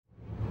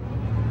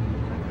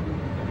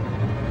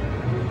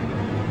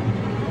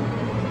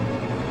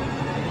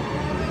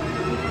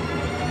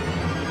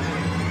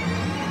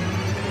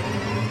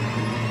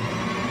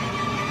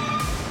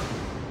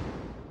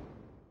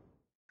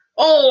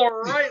All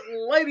right,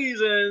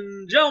 ladies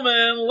and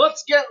gentlemen,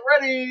 let's get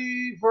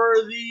ready for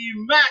the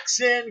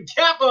Max and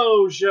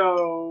Capo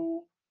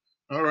show.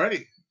 All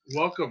righty.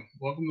 Welcome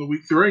to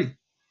week 3,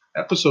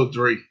 episode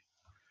 3. It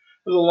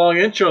was a long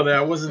intro there.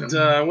 I wasn't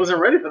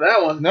ready for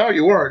that one. No,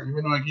 you weren't,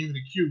 even though I gave you the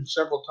cue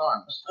several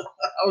times.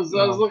 I was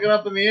looking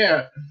up in the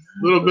air.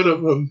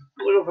 Looking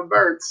for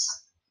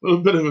birds. A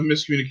little bit of a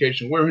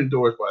miscommunication. We're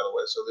indoors, by the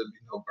way, so there'd be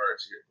no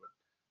birds here, but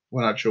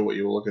we're not sure what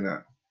you were looking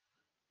at.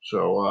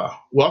 So,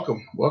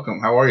 welcome.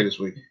 How are you this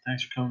week?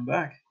 Thanks for coming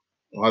back.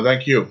 Well,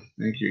 thank you.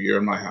 You're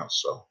in my house,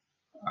 so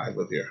I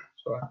live here.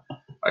 So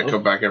I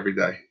come back every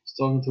day.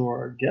 Talking to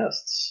our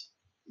guests.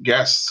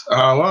 We're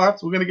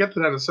going to get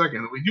to that in a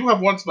second. We do have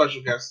one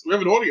special guest. We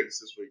have an audience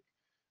this week.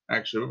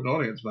 Actually, we have an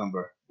audience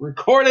member.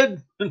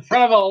 Recorded in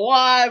front of a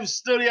live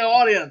studio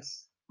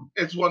audience.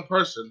 It's one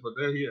person, but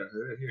they're here.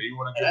 You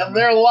want to? And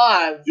they're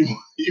live. You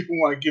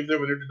want to give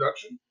them an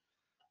introduction?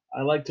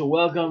 I'd like to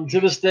welcome to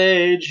the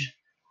stage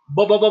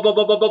Bunny.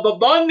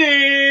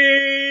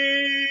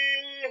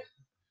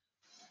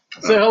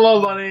 Say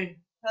hello, Bunny.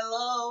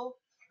 Hello.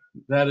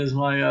 That is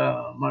my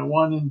my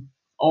one and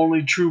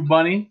only true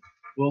Bunny,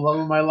 the love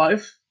of my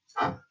life,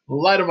 the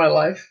light of my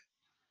life.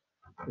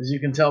 As you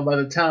can tell by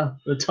the tone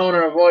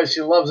of her voice,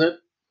 she loves it.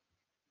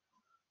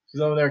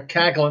 She's over there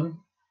cackling,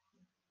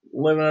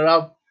 living it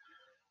up.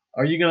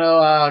 Are you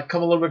gonna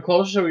come a little bit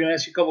closer so we can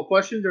ask you a couple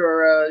questions,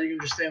 or you can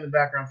just stay in the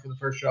background for the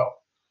first show?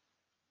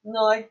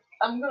 No,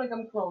 I'm gonna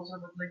come closer,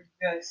 but like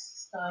you guys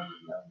stand.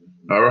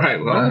 All right,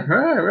 well,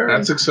 right.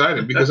 That's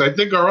exciting because I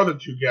think our other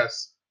two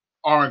guests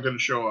aren't going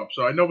to show up.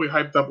 So I know we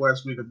hyped up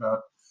last week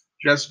about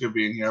Jessica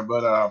being here,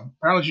 but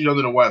apparently she's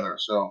under the weather.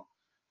 So,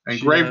 and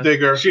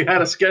Gravedigger, she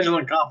had a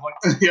scheduling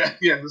conflict.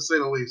 yeah, to say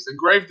the least. And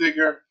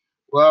Gravedigger,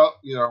 well,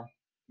 he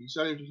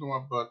said he was come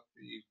up, but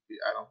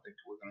I don't think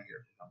we're going to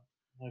hear from him.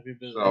 Might be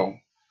busy. So,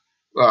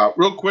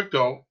 real quick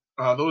though,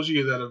 those of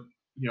you that have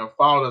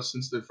followed us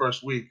since the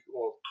first week,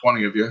 well,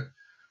 20 of you.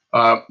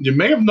 You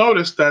may have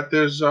noticed that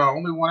there's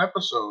only one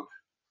episode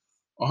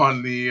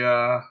on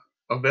the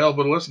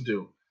available to listen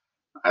to.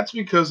 That's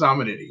because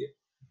I'm an idiot,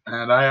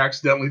 and I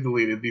accidentally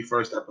deleted the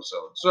first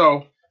episode.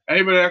 So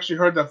anybody that actually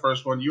heard that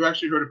first one, you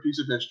actually heard a piece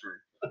of history,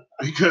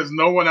 because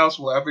no one else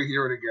will ever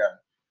hear it again.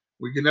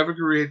 We can never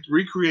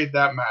recreate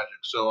that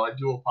magic, so I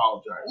do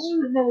apologize. I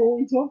don't remember what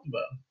we talked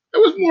about. It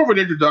was more of an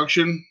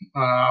introduction.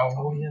 We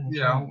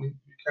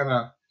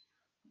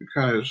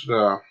kind of just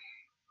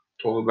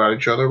told about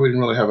each other. We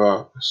didn't really have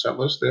a set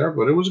list there,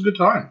 but it was a good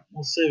time.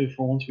 We'll save it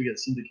for once we get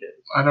syndicated.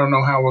 I don't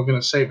know how we're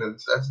going to save it.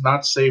 It's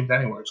not saved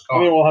anywhere. It's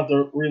gone. We'll have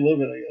to relive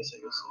it, I guess.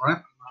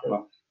 Right?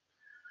 Well,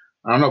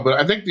 I don't know, but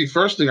I think the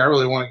first thing I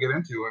really want to get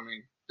into,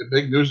 the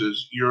big news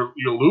is your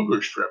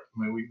Luger's trip.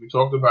 We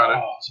talked about it.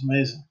 Oh, it's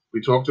amazing. We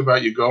talked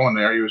about you going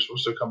there. You were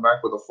supposed to come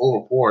back with a full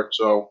report.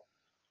 So,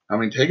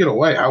 take it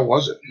away. How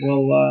was it?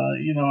 Well,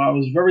 I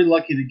was very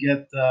lucky to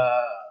get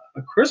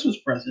a Christmas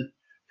present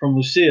from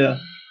Lucia.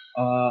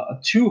 A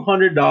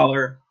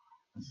 $200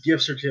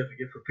 gift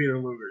certificate for Peter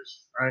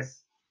Luger's, right?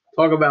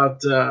 Talk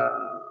about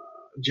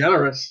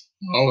generous.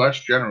 Oh, that's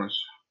generous.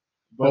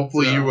 But,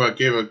 hopefully you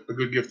gave a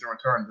good gift in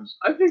return. Cause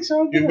I think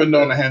so. You've been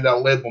known to hand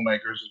out label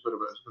makers as a bit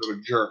of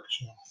a jerk.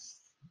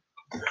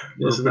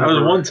 Listen, that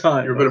was one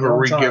time. You're a bit of a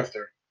re-gifter.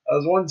 That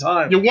was one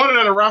time. You won it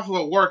at a raffle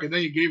at work, and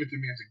then you gave it to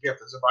me as a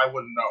gift, as if I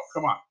wouldn't know.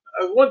 Come on.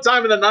 That was one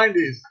time in the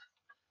 90s.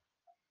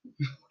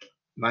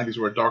 90s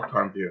were a dark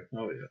time for you.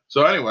 Oh yeah.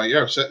 So anyway,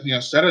 set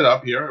it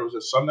up here. It was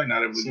a Sunday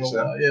night, I believe you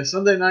said.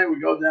 Sunday night we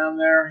go down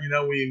there.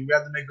 We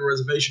had to make the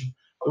reservation.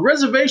 The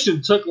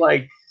reservation took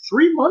like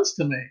 3 months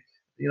to make.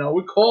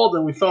 We called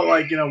and we thought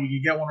like we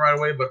could get one right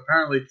away, but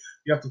apparently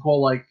you have to call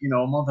like a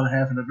month and a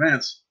half in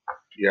advance.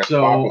 Yeah. So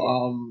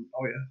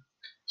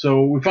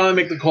So we finally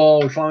make the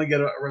call. We finally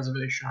get a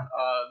reservation.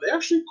 They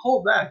actually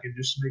call back and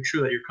just make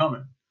sure that you're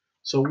coming.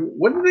 So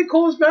when did they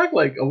call us back?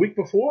 Like a week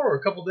before or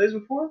a couple days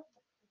before?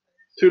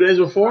 2 days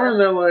before, and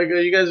they're like, "Are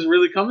you guys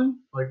really coming?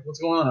 Like, what's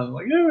going on?" I'm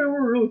like, "Yeah,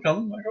 we're really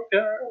coming." I'm like, "Okay,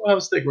 all right, we'll have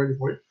a steak ready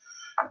for you."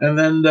 And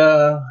then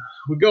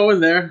we go in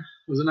there.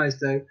 It was a nice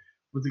day.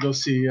 Went to go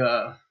see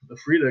the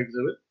Frito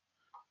exhibit.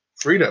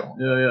 Frito?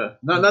 Yeah.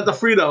 Not the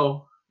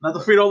Frito. Not the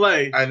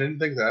Frito-Lay. I didn't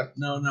think that.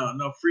 No.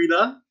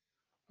 Frida.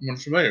 I'm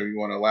unfamiliar. You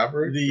want to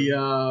elaborate? The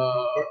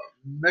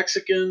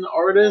Mexican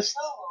artist.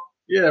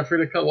 Yeah,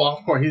 Frida Kahlo. Well,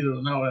 of course, he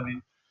doesn't know.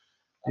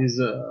 He's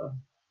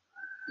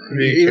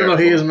even though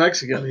he is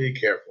Mexican. Be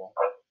careful.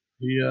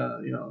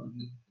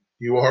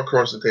 You are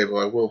across the table.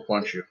 I will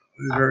punch you.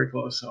 He's very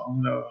close, so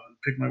I'm gonna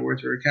pick my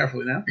words very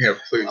carefully now. Yeah,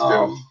 please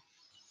do.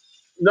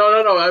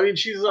 No.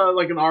 She's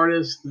like an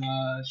artist.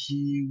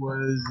 She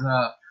was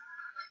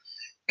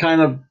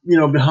kind of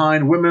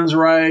behind women's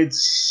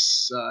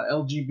rights,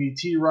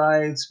 LGBT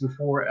rights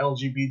before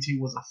LGBT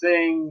was a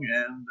thing,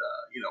 and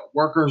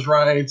workers'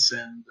 rights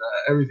and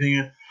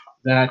everything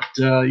that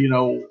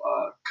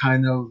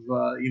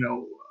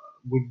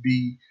would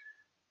be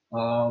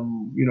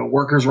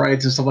workers'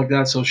 rights and stuff like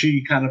that. So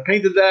she kind of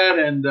painted that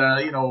and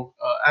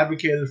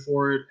advocated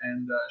for it,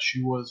 and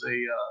she was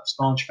a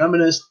staunch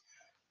feminist.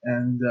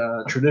 and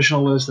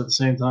traditionalist at the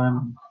same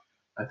time.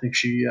 I think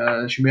she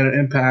made an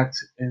impact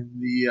in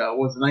the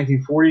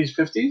 1940s,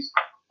 50s,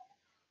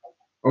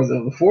 or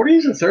the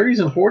 40s, the 30s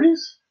and 40s.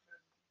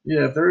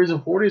 Yeah, 30s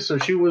and 40s. So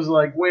she was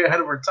like way ahead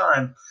of her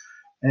time,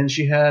 and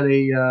she had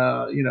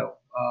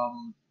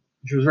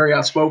she was very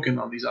outspoken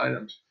on these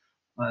items,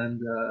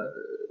 and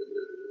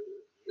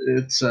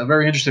it's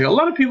very interesting. A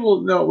lot of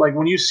people know, like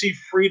when you see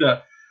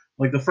Frida,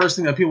 like the first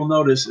thing that people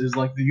notice is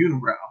like the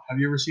unibrow. Have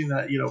you ever seen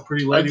that?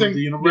 Pretty I lady think,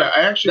 with the unibrow. yeah,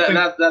 I actually think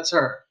That's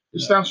her.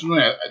 it sounds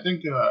familiar. I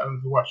think I don't know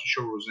if you watched the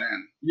show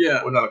Roseanne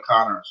Yeah, with Anna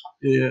Connors.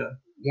 yeah.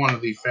 One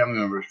of the family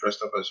members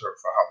dressed up as her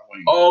for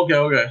Halloween. Oh, okay,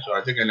 okay. So I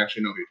think I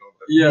actually know who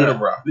Yeah, you're talking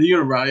about. Unibrow. the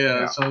unibrow. Yeah.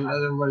 Yeah. So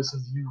everybody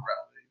says the unibrow.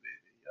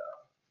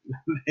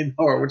 They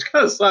know her, which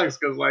kind of sucks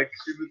because like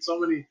she did so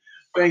many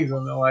things,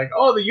 and they're like,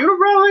 "Oh, the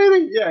unibrow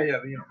lady." Yeah,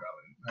 the unibrow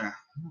lady. Yeah.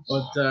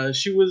 But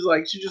she was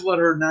like, she just let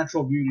her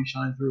natural beauty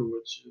shine through,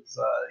 which is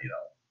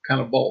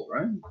kind of bold,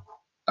 right?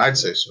 I'd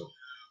say so.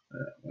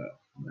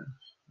 Yeah.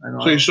 I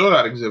know. So you saw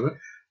that exhibit.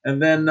 And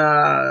then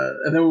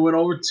we went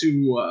over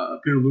to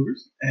Peter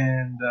Luger's,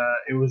 and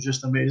it was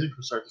just amazing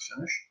from start to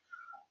finish.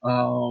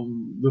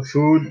 The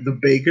food, the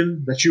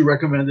bacon that you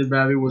recommended,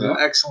 Babby, was an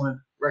excellent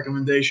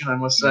recommendation, I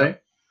must say.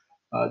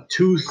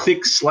 2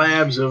 thick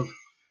slabs of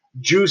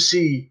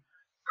juicy,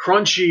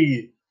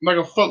 crunchy, Like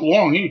a foot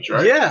long each,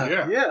 right? Yeah. Like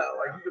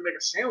you could make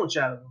a sandwich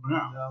out of them. Yeah.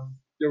 And,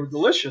 they were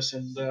delicious,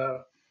 and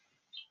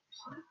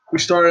we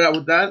started out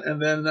with that, and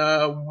then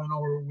we went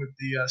over with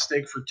the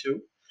steak for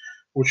two,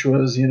 which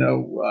was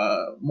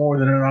more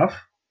than enough.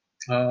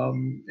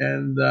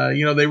 And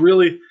they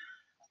really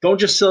don't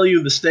just sell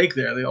you the steak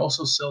there; they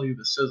also sell you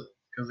the sizzle,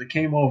 because it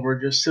came over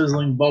just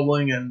sizzling,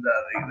 bubbling, and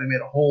they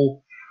made a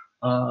whole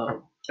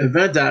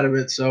event out of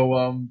it. So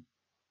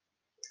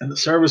and the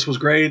service was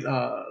great.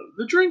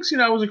 The drinks,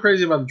 I wasn't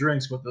crazy about the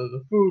drinks, but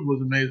the food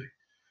was amazing.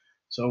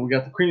 So we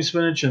got the cream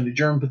spinach and the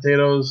German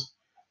potatoes,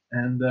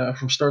 and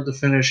from start to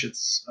finish,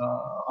 it's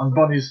on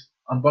Bunny's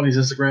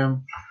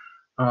Instagram.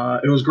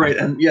 It was great,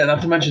 and yeah,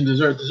 not to mention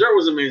dessert. Dessert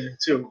was amazing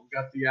too. We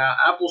got the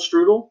apple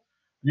strudel.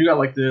 You got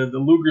like the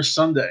Luger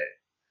Sundae,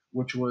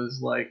 which was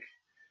like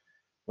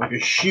a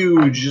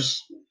huge,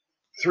 just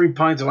 3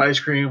 pints of ice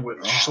cream with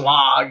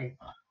schlag.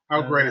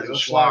 How great is the the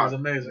schlag? Is schlag?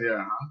 amazing.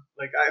 Yeah.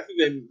 Like I think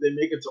they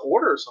make it to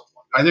order or something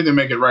like that. I think they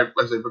make it right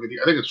as they bring it to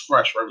you. I think it's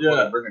fresh right before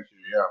Yeah. they bring it to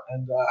you. Yeah.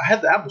 And I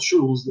had the apple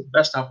strudel. It was the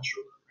best apple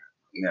strudel.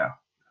 Yeah.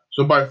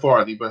 So by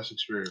far the best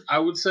experience. I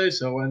would say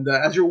so. And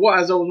as I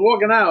was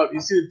walking out,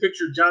 you see the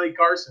picture of Johnny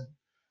Carson,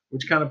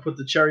 which kind of put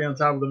the cherry on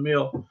top of the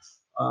meal.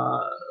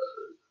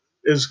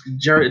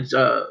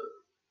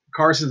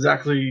 Carson's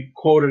actually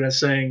quoted as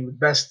saying,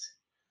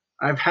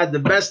 I've had the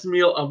best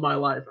meal of my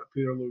life at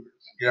Peter Luger's.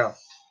 Yeah.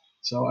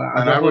 So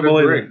I would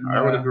believe agree. it.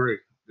 I would agree.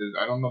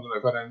 I don't know that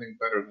I've had anything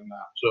better than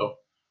that. So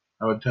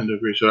I would tend to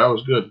agree. So that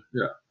was good.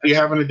 Yeah. Do you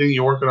have anything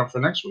you're working on for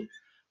next week?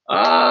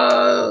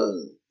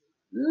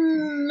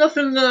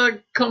 Nothing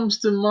comes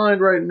to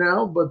mind right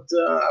now, but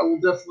I will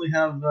definitely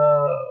have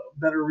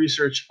better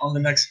research on the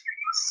next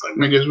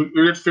segment. Because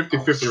we're at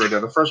 50-50 right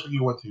now. The first week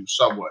you went to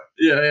Subway,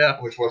 Yeah.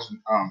 which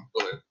wasn't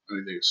really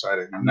anything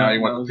exciting. And now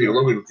you went to Peter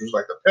Luger's, Luger's, which was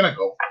like the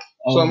pinnacle.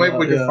 So maybe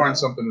we can find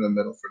something in the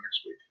middle for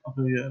next week.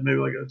 Yeah, maybe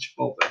like a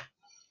Chipotle.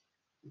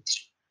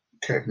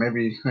 Okay,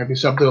 maybe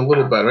something a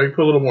little better. Maybe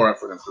put a little more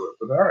effort into it.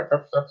 But all right,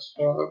 that's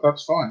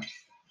fine.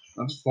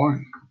 That's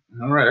fine.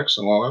 All right,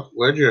 excellent. Well,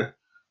 glad you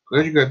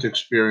got to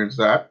experience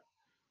that.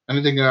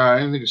 Anything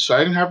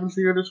exciting happened for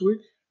you this week?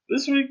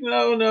 This week,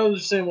 no, the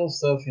same old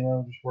stuff.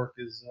 Just work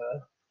is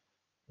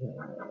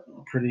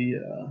pretty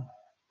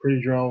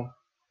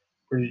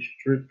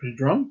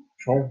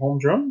home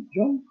drum.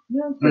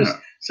 Yeah,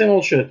 same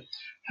old shit.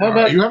 How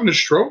about you having a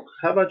stroke?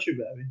 How about you,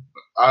 Babby?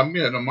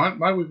 Yeah, no,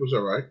 my week was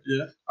all right.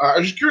 Yeah. I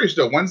was just curious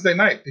though. Wednesday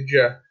night, did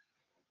you have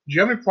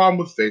any problem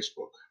with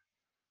Facebook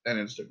and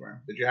Instagram?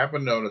 Did you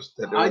happen to notice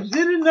that? I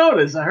didn't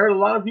notice. I heard a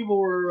lot of people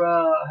were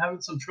having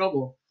some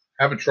trouble.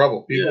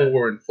 People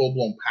were in full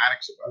blown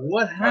panics about it.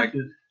 What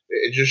happened?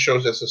 It just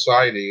shows that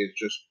society is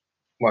just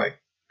like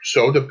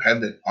so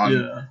dependent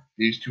on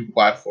these two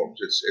platforms.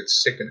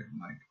 It's sickening.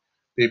 Like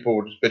people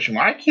were just bitching.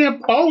 I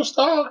can't post.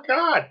 Oh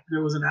God!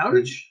 There was an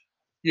outage.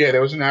 Yeah,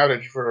 there was an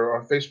outage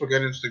on Facebook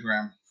and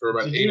Instagram for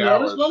about 8 hours. Yeah, I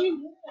was so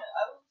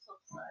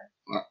upset.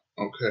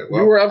 Okay,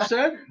 well, you were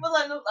upset. Well,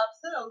 I was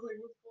upset. I was like,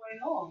 "What's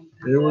going on?"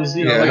 It was,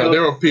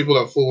 there were people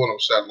that full on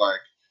upset. Like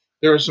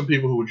there were some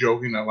people who were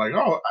joking that like,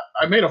 "Oh,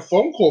 I made a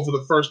phone call for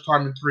the first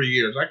time in 3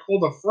 years. I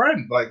called a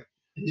friend." Like,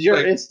 is your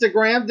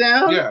Instagram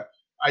down? Yeah,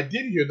 I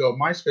did hear though.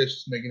 MySpace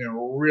is making a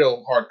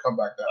real hard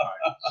comeback that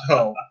night.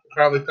 So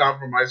probably Tom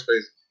from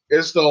MySpace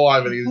is still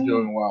alive and he's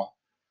doing well.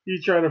 You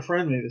try to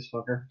friend me, this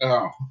fucker.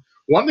 Oh.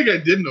 One thing I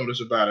did notice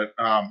about it,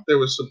 there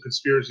was some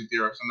conspiracy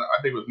theorists, and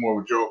I think it was more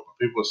of a joke. But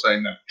people were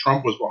saying that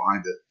Trump was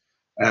behind it,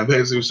 and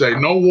basically saying,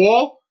 "No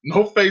wall,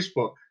 no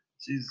Facebook."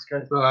 Jesus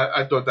Christ! So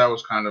I thought that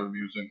was kind of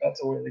amusing.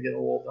 That's a way to get a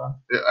wall done.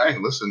 Yeah, hey,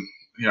 listen,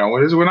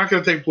 we're not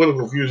going to take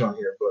political views on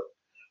here, but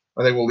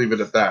I think we'll leave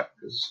it at that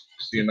because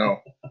we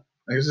might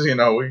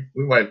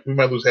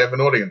lose half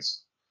an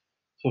audience.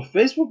 So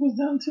Facebook was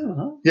down too,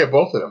 huh? Yeah,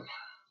 both of them.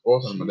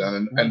 Both of them are down,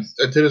 and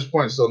Christ. to this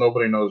point, still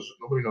nobody knows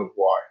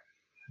why.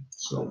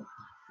 So,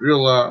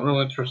 real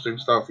interesting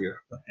stuff here.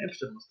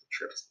 Hamster must have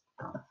tripped.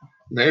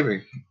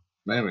 Maybe.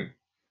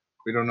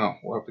 We don't know.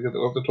 We'll have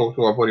to talk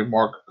to our buddy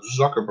Mark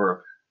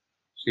Zuckerberg,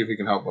 see if he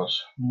can help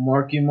us.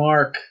 Marky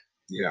Mark.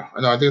 Yeah,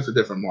 I know. I think it's a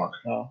different Mark.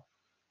 Oh.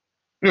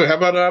 Anyway, how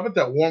about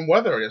that warm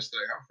weather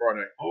yesterday on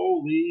Friday?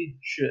 Holy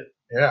shit.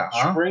 Yeah,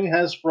 huh? Spring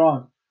has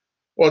sprung.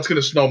 Well, it's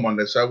gonna snow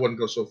Monday, so I wouldn't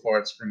go so far.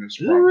 It's spring and Is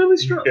sprung. it really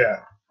sprung? Yeah.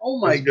 Oh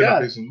my It's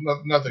gonna god.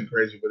 be nothing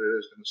crazy, but it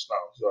is gonna snow.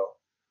 So.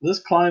 This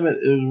climate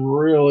is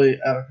really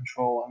out of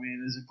control. I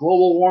mean, is it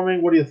global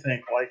warming? What do you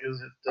think? Like, is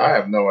it? I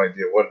have no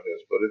idea what it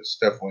is, but it's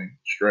definitely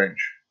strange.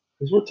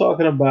 Because we're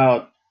talking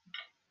about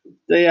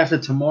day after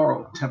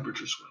tomorrow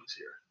temperature swings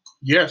here.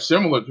 Yeah,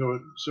 similar to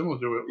it.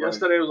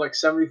 Yesterday was like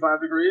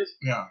 75 degrees,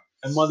 Yeah.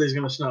 and Monday's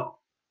gonna snow.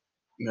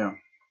 Yeah.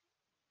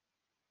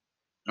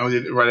 I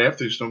mean, right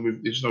after these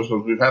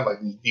snowstorms, we've had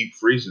like these deep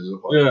freezes of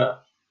like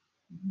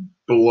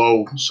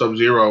below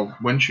sub-zero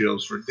wind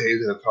chills for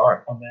days at a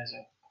time.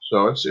 Amazing.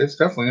 So it's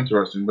definitely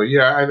interesting. But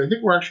yeah, I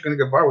think we're actually going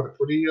to get by with a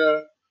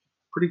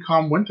pretty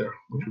calm winter,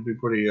 which would be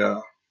pretty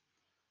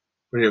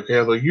okay.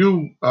 Although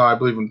you, I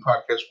believe in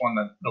podcast one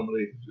that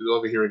nobody will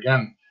ever hear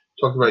again,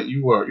 talked about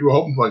you were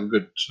hoping for like a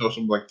good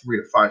snowstorm, like 3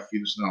 to 5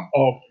 feet of snow.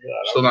 Oh my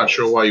god. Still not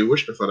sure why you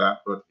wished for that,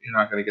 but you're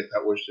not going to get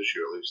that wish this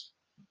year at least.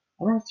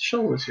 I don't have to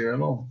shovel this year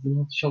at all. We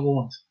don't have to shovel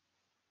once.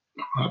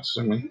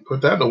 I mean,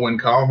 put that in the win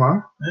column,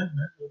 huh? Yeah.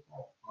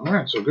 All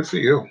right, so good for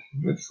you.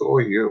 Good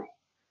for you.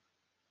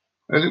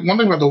 And one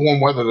thing about the warm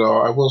weather,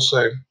 though, I will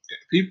say,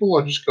 people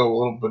will just go a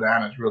little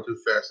bananas real too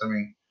fast. I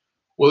mean,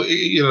 well,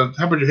 the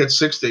temperature hit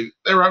 60.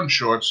 They're out in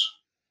shorts.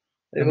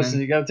 Hey, listen,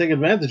 you got to take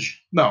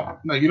advantage. No,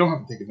 you don't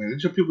have to take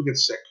advantage. People get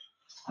sick,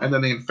 and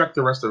then they infect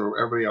the rest of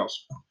everybody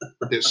else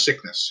with their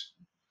sickness.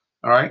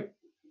 All right?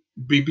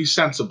 Be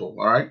sensible,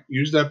 all right?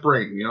 Use that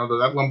brain.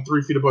 That lump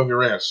 3 feet above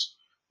your ass.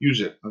 Use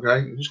it,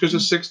 okay? Just because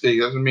it's 60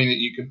 doesn't mean that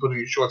you can put in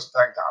your shorts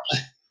and tank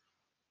tops.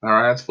 All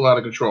right? That's full out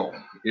of control.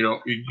 You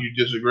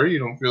disagree? You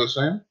don't feel the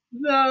same?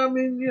 No, I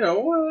mean,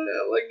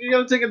 like you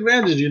got to take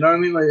advantage. You know what I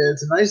mean? Like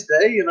it's a nice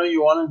day.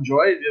 You want to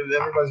enjoy it.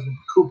 Everybody's been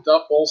cooped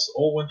up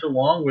all winter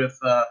long with,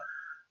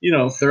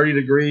 30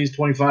 degrees,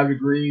 25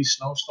 degrees,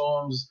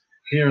 snowstorms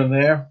here and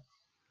there.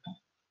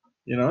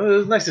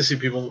 It's nice to see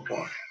people in the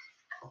park.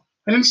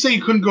 I didn't say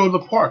you couldn't go to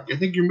the park. I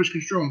think you're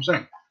misconstruing what I'm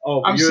saying.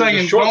 Oh, I'm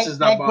saying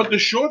don't put the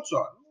shorts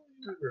on.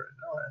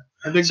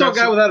 I think so a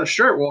guy without a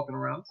shirt walking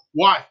around.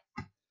 Why?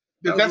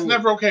 That's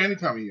never okay any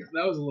time of year.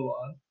 That was a little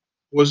odd.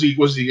 Was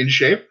he in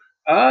shape?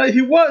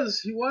 He was.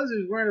 He was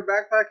wearing a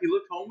backpack. He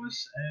looked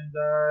homeless, and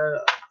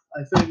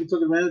I think he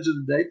took advantage of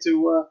the day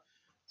to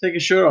take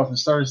his shirt off and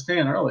start his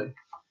tan early.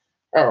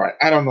 All right.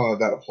 I don't know if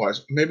that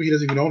applies. Maybe he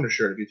doesn't even own a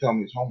shirt if you tell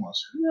me he's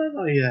homeless.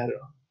 No, he had it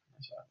on.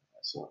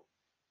 I saw it.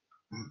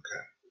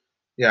 Okay.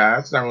 Yeah,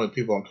 that's not really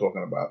people I'm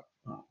talking about.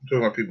 I'm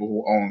talking about people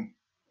who own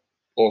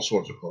all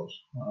sorts of clothes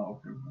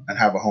and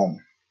have a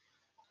home.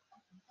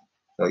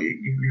 So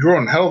you're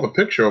drawing a hell of a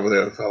picture over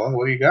there, fella.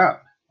 What do you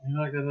got?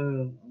 I got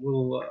a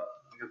little.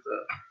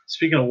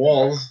 Speaking of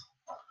walls,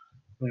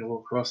 like a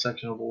little cross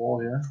section of the wall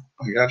here.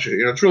 I got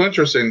you. It's real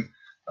interesting.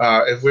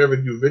 If we ever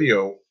do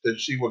video to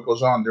see what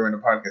goes on during the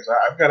podcast,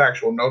 I've got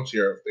actual notes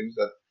here of things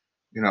that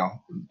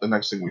the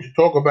next thing we should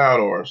talk about,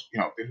 or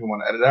things we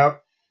want to edit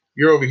out.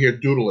 You're over here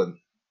doodling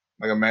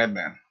like a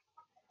madman.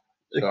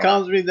 It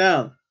calms me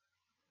down.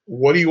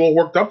 What are you all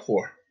worked up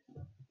for?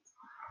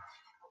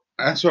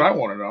 That's what I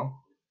want to know.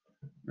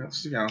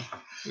 That's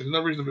there's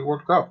no reason to be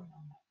worked up.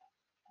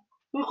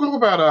 What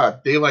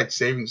about daylight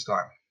savings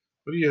time?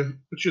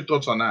 What's your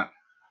thoughts on that?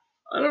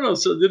 I don't know.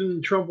 So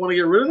didn't Trump want to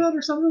get rid of that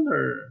or something?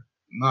 Or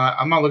no,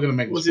 I'm not looking to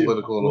make this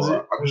political at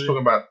all. I'm just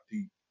talking about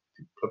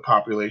the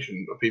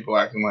population of people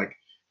acting like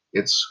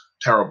it's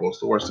terrible. It's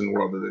the worst in the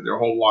world. Their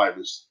whole life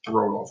is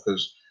thrown off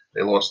because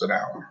they lost an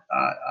hour.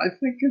 I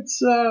think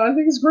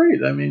it's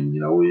great. I mean,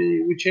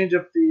 we change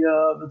up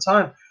the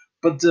time.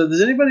 But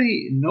does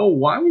anybody know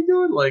why we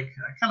do it? Like,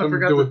 I kind of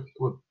forgot.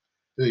 With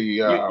the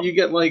you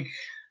get like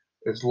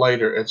it's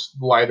lighter. It's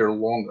lighter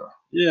longer.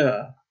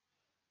 Yeah.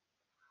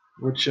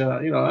 Which I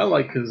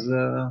like because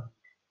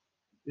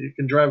you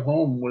can drive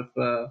home with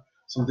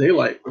some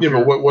daylight. Yeah,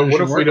 but what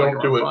if we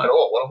don't do it at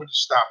all? Why don't we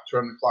just stop,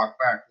 turn the clock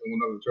back, and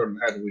whenever the turn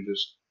ahead, we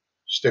just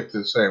stick to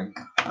the same?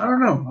 I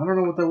don't know. I don't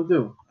know what that would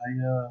do.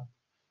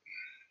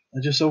 I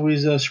just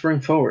always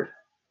spring forward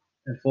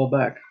and fall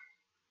back.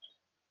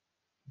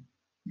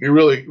 You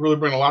really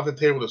bring a lot to the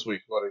table this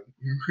week, buddy.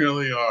 You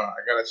really are.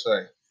 I gotta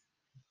say.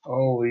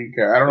 Holy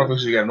cow! I don't know if this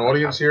is you got an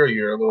audience here. Or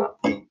you're a little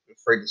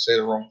afraid to say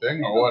the wrong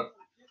thing or what.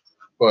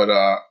 But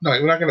no,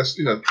 we're not gonna.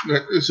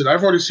 Listen,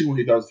 I've already seen what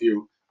he does to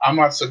you. I'm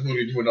not sending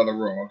you to another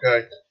room.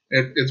 Okay,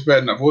 it's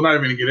bad enough. We're not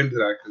even gonna get into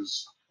that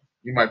because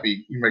you might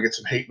get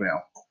some hate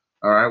mail.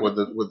 All right, with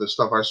the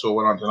stuff I saw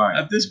went on tonight.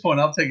 At this point,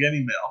 I'll take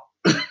any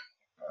mail.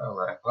 All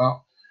right.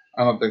 Well,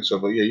 I don't think so.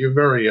 But yeah, you're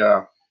very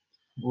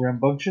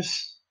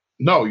rambunctious.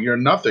 No, you're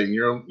nothing.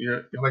 You're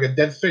like a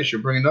dead fish.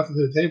 You're bringing nothing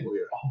to the table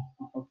here.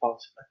 Oh,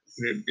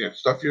 Yeah,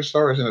 stuff your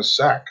stars in a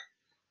sack.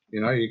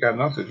 You know, you got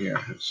nothing here.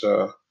 It's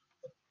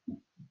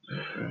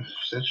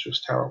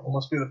just terrible.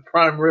 Must be the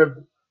prime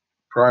rib.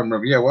 Prime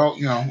rib. Yeah, well,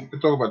 you know, we can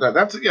talk about that.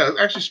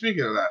 Actually,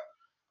 speaking of that,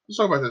 let's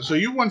talk about that. So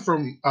you went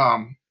from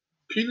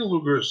Peter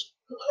Luger's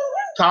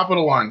top of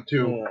the line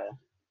to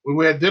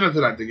we had dinner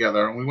tonight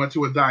together, and we went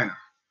to a diner.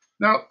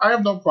 Now, I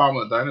have no problem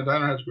with a diner.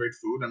 Diner has great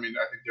food. I mean,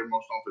 I think they're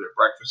most known for their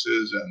breakfasts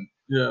and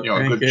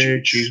a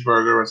good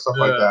cheeseburger and stuff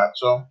like that.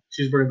 So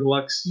cheeseburger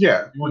deluxe.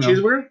 Yeah, you want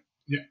cheeseburger?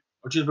 Yeah,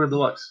 or cheeseburger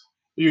deluxe.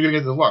 You're gonna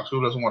get deluxe.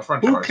 Who doesn't want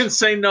French fries? Who can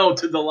say no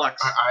to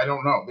deluxe? I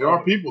don't know. There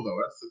are people though.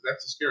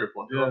 That's the scary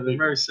part. They're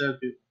very sad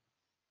people.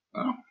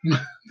 Oh,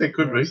 they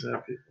could be.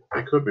 Sad people.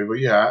 They could be, but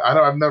yeah, I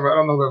don't know if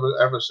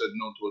I've ever said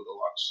no to a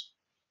deluxe.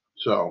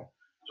 So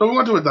we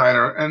went to a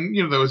diner, and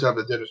they always have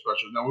the dinner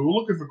specials. Now we were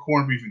looking for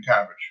corned beef and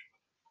cabbage,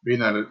 being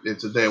that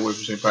it's a day away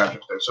from St.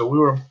 Patrick's Day. So we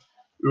were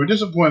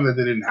disappointed that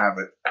they didn't have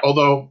it.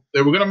 Although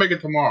they were gonna make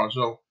it tomorrow.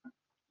 So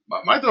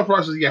my thought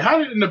process is,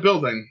 had it in the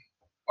building.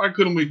 Why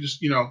couldn't we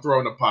just throw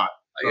in a pot?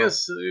 I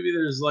guess maybe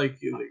there's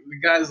the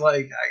guy's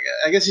like,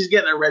 I guess he's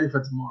getting it ready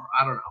for tomorrow.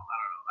 I don't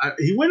know.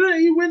 He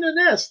went and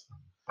asked.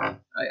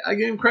 I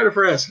give him credit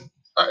for asking.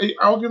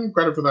 I'll give him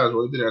credit for that as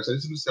well. He did ask. I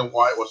just didn't understand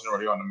why it wasn't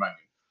already on the menu.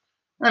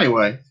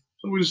 Anyway,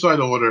 so we decided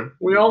to order.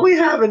 We only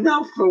have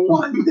enough for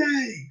one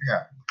day.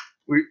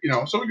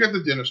 Yeah. So we got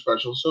the dinner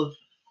special. So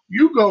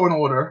you go and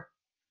order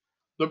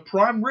the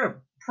prime rib.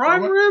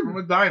 Prime rib from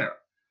a diner.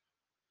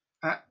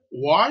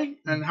 Why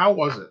and how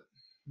was it?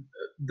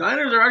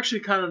 Diners are actually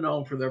kind of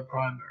known for their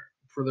prime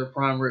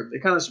rib. They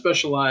kind of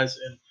specialize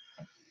in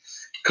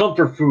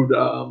comfort food.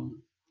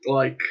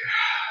 Like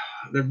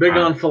they're big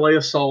on filet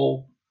of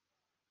sole,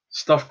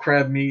 stuffed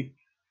crab meat,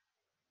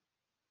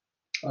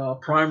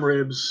 prime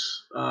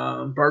ribs,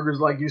 burgers,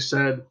 like you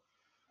said.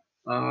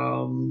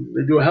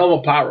 They do a hell of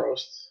a pot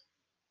roast.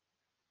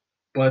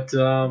 But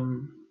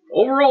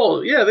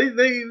overall, yeah,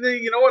 they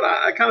you know what?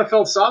 I kind of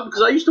felt solid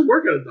because I used to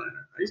work at a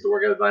diner. I used to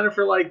work at a diner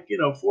for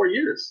 4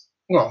 years.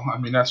 Well, I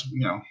mean, that's,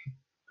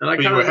 and I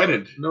kind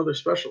of know their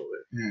specialty.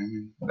 Yeah, I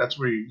mean, that's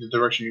where the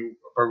direction you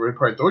probably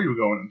thought you were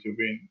going into,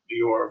 being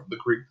you are of the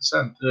Greek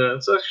descent. Yeah,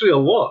 it's actually a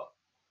law.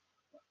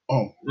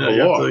 Oh, yeah,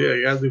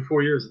 you have to do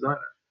 4 years at diner.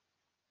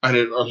 I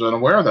was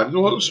unaware of that.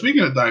 Well,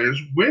 speaking of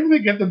diners, where do they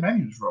get the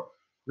menus from?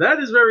 That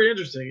is very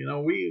interesting.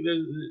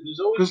 There's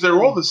always because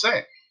they're all the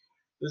same.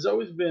 There's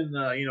always been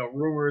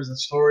rumors and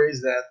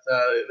stories that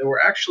they were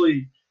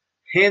actually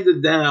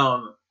handed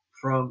down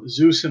from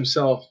Zeus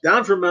himself,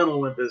 down from Mount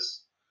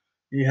Olympus.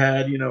 He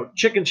had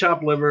chicken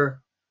chop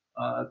liver,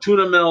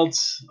 tuna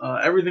melts.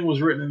 Everything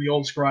was written in the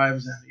old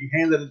scribes, and he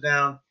handed it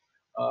down.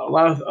 A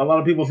lot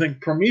of people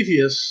think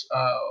Prometheus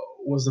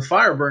was the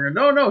fire bringer.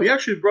 No, he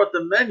actually brought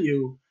the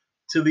menu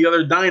to the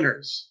other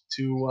diners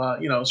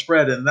to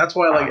spread it. And that's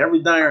why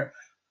every diner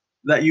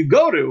that you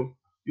go to,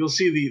 you'll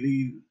see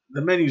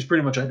the menu is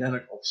pretty much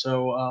identical.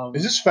 So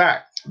is this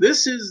fact?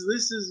 This is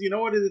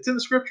it's in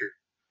the scripture.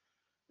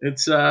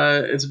 It's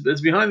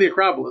behind the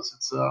Acropolis.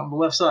 It's on the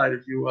left side.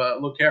 If you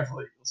look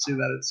carefully, you'll see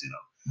that it's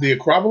the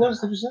Acropolis.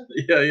 Did you say?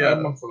 Yeah.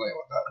 I'm not familiar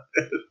with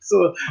that. It's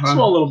a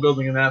small little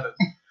building in Athens.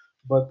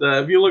 But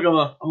if you look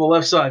on the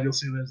left side, you'll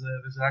see there's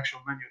an actual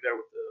menu there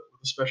with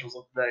the specials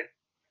of the day.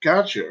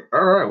 Gotcha.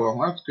 All right. Well,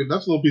 that's good.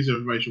 That's a little piece of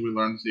information we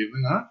learned this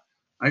evening, huh?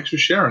 Thanks for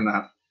sharing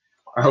that.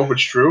 I hope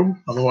it's true.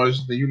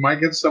 Otherwise, you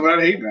might get some of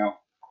that hate now.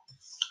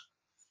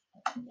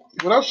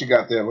 What else you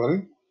got there,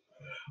 buddy?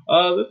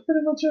 That's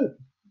pretty much it.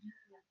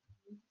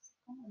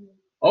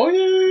 Oh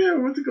yeah.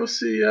 We went to go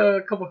see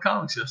a couple of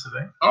comics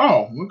yesterday.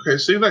 Oh, okay.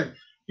 See,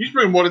 he's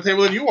bringing more to the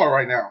table than you are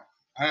right now.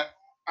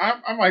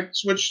 I might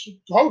switch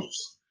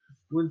hosts.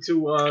 Went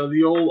to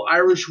the old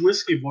Irish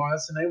whiskey bar.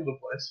 That's the name of the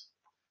place.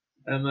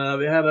 And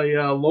they had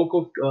a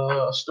local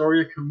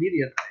Astoria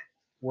comedian night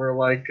where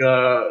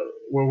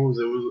what was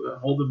it? It was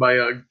hosted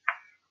by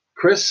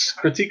Chris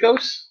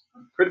Kritikos.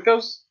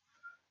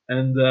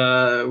 And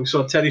we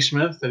saw Teddy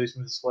Smith. Teddy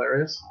Smith is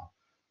hilarious.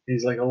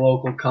 He's a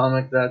local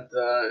comic that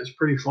is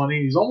pretty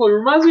funny. He's almost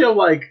reminds me of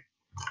like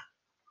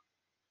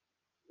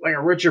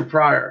a Richard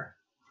Pryor,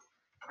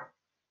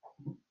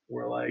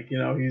 where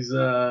he's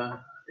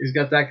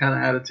got that kind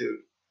of attitude,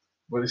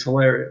 but he's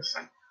hilarious,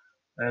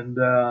 and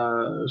it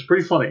was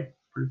pretty funny.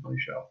 Pretty funny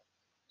show.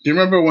 Do you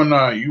remember when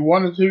you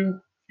went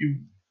through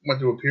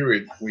a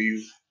period where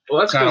you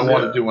kind of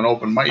wanted to do an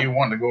open mic? You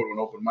wanted to go to an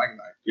open mic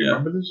night. Do you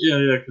remember this?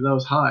 Yeah, because I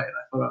was high and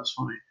I thought I was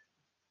funny.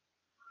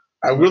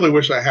 I really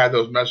wish I had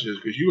those messages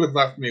because you had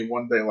left me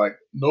one day,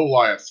 no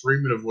lie, a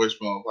 3-minute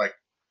voicemail,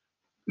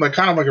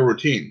 kind of like a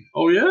routine.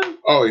 Oh yeah.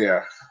 Oh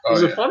yeah.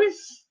 Was it funny?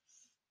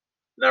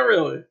 Not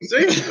really.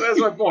 See, that's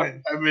my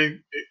point. I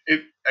mean,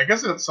 I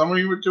guess it's some of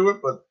you would do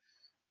it, but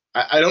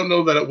I don't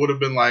know that it would have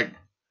been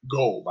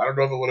gold. I don't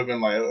know if it would have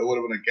been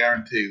a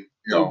guarantee.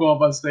 Don't go up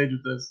on stage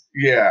with this.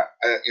 Yeah,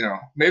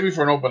 maybe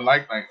for an open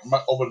mic night, it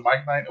would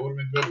have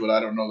been good, but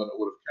I don't know that it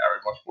would have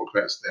carried much more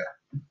past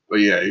there. But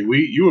yeah,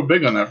 you were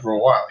big on that for a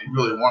while. You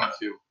really wanted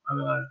to. I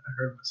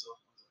heard myself.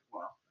 I was like,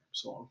 wow, I'm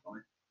so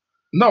unfunny.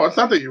 No, it's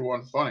not that you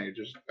weren't funny. It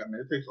just, I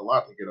mean, it takes a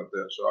lot to get up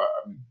there. So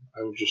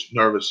I was just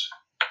nervous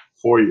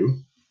for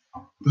you.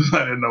 I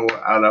didn't know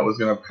how that was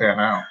gonna pan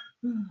out.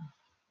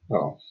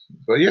 Oh,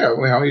 but yeah,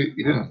 well, you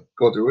didn't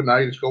go through it. Now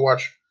you just go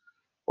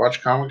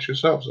watch comics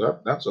yourself. So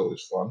that's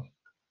always fun.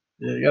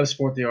 Yeah, you got to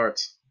support the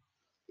arts.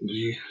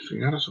 You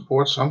got to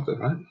support something,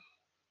 right?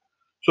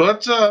 So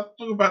let's talk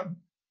about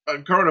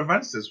current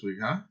events this week,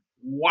 huh?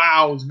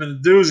 Wow, it's been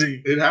a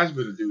doozy. It has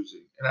been a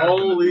doozy.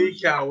 Holy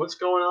cow, what's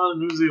going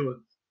on in New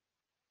Zealand?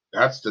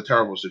 That's the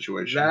terrible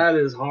situation. That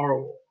is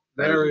horrible.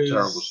 That is a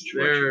terrible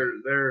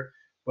situation.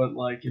 But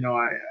like, you know,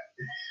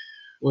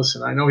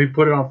 listen, I know he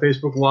put it on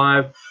Facebook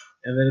Live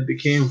and then it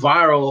became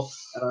viral.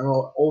 And I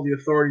know all the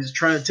authorities are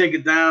trying to take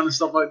it down and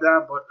stuff like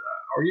that. But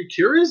are you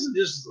curious?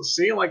 Just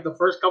seeing like the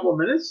first couple of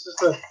minutes?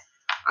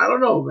 I don't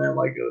know, man.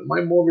 Like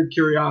my morbid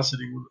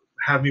curiosity would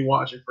have me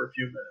watch it for a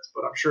few minutes.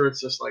 But I'm sure it's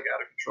just like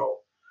out of control.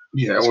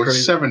 Yeah, it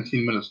was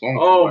 17 minutes long.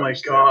 Oh my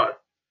God.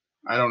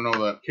 I don't know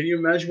that. Can you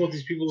imagine what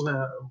these people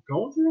are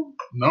going through?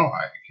 No,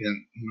 I can't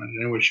imagine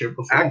any way, shape,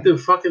 or form.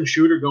 Active fucking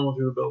shooter going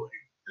through the building.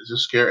 It's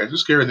just scary. It's a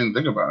scary thing to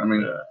think about. I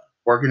mean,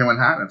 working in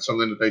Manhattan, it's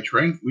something that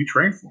we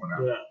train for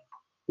now. Yeah.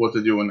 What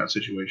to do in that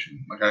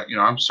situation? Like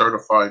I'm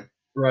certified.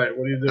 Right.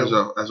 What do you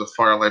do? As a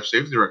fire life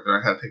safety director,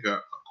 I had to take a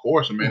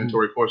course, a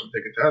mandatory course, and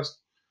take a test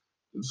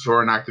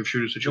for an active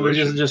shooter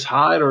situation. So just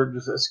hide or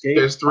just escape?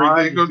 There's three.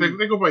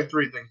 They go by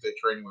three things they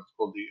train with,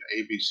 called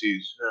the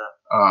ABCs.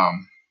 Yeah.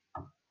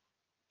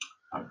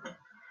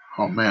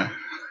 Oh man,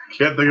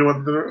 can't think of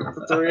what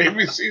the three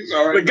ABCs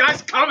are. The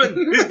guy's coming.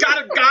 He's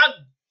got a gun.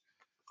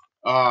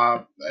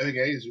 I think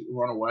A is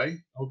run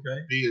away.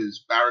 Okay. B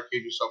is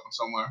barricade yourself in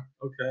somewhere.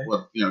 Okay.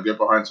 Well, get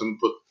behind someone,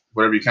 put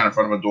whatever you can in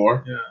front of a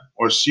door. Yeah.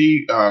 Or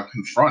C,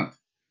 confront.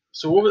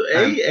 So what was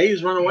A? A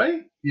is run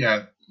away.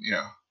 Yeah.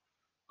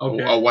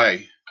 Okay.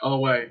 Away.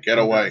 Away. Get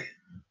away.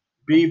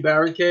 B,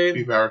 barricade.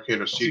 B,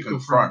 barricade, or C,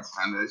 confront.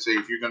 And they say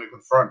if you're going to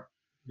confront,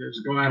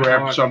 just go out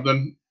grab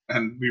something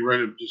and be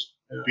ready to just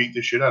beat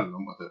the shit out of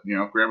them with it.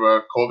 Grab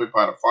a COVID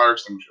pot, a fire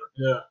extinguisher.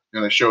 Yeah.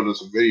 And they showed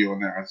us a video in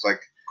there. It's like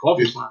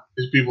there's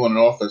people in an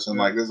office and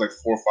like there's like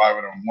 4 or 5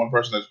 of them. One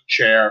person has a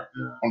chair.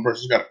 Yeah. One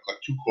person's got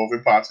like 2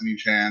 COVID pots in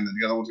each hand, and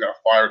the other one's got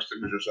a fire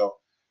extinguisher. So,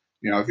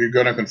 if you're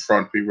gonna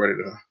confront, be ready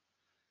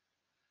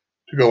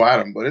to go at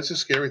them. But it's a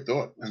scary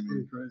thought. It's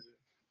pretty crazy.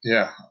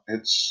 Yeah,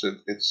 it's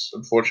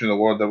unfortunately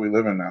the world that we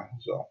live in now.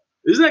 So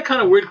isn't that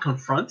kind of weird to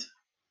confront?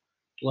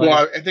 Like,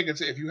 well, I think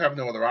it's if you have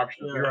no other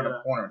option. If you're in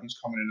a corner and he's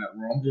coming in that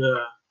room.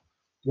 Yeah.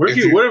 What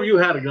if you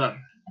had a gun?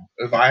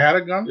 If I had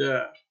a gun?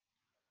 Yeah.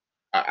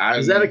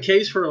 Is that a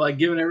case for like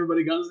giving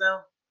everybody guns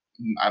now?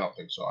 I don't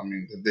think so. I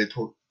mean, they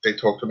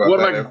talked about. What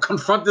am I going to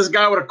confront this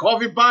guy with a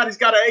coffee pot? He's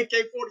got an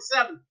AK-47.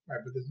 Right,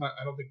 but there's not.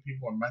 I don't think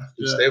people are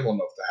mentally stable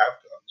enough to have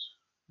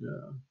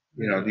guns.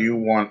 Yeah. Do you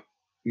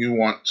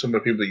want some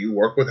of the people that you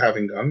work with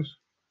having guns?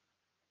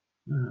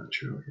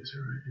 True. I guess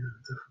you're right. Yeah,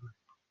 definitely.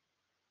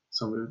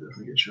 Somebody would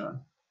definitely get shot.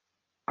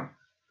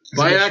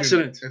 By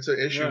accident. It's an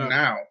issue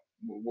now.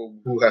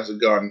 Who has a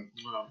gun?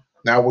 Wow.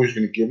 Now we're just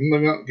going to give them the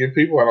gun, give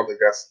people. I don't think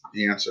that's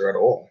the answer at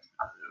all.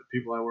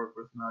 People I work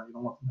with, no, you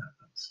don't want them to have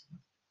guns.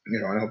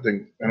 I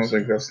don't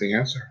think that's the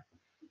answer.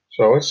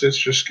 So it's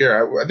just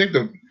scary. I think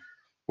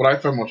what I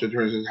found most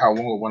interesting is how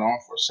long it went on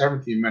for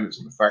 17 minutes,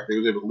 and the fact they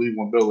was able to leave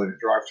one building and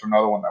drive to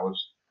another one that was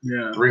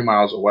 3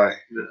 miles away.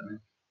 Yeah.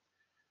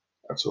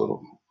 That's a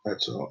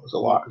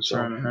lot.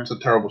 So it's a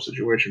terrible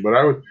situation. But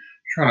I was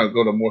trying to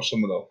go to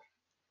some of the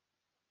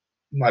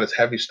not as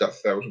heavy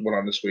stuff that went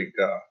on this week.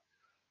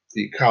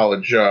 The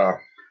college. The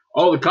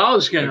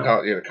college scandal.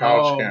 The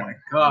college scandal.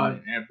 Oh my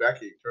God. Aunt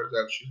Becky. Turns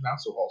out she's not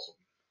so wholesome.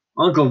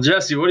 Uncle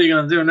Jesse, what are you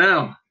gonna do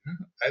now?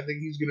 I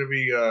think he's gonna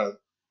be a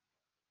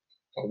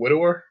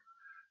widower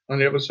on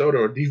the episode,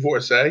 or a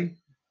divorcee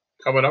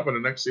coming up in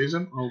the next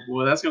season. Oh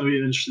boy, that's gonna be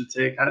an interesting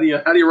take. How do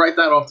you write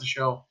that off the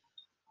show?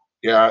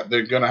 Yeah,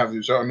 they're gonna have to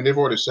do something. I mean, they've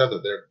already said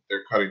that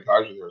they're cutting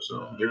ties with her,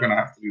 so they're gonna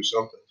have to do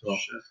something. So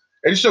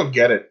I just don't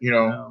get it,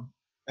 No.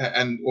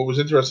 And what was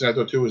interesting, I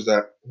thought too, is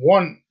that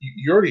one,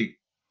 you're already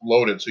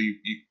loaded, so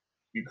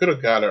you could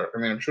have got her. I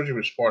mean, I'm sure she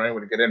was smart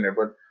anyway to get in there,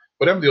 but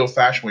whatever the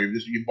old-fashioned way,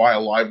 you buy a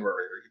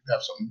library or you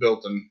have something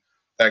built, and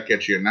that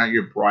gets you. And now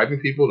you're bribing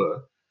people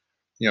to,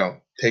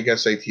 take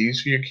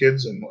SATs for your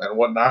kids and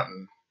whatnot.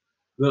 And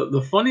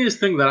the funniest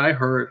thing that I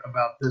heard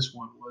about this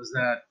one was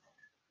that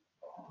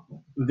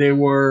they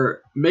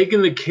were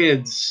making the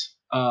kids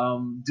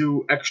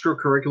do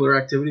extracurricular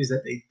activities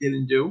that they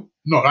didn't do.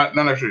 No, not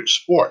actually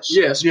sports.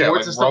 Yeah, sports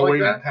like and stuff like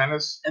that. And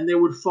tennis. And they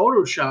would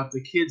Photoshop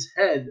the kid's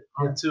head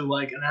onto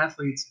like an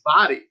athlete's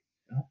body.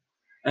 Yeah.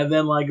 And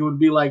then like it would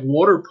be like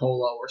water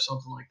polo or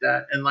something like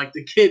that. And like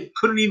the kid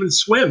couldn't even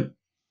swim.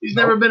 He's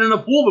never been in a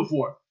pool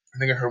before. I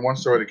think I heard one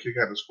story. The kid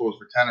got to schools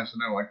for tennis,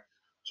 and they're like,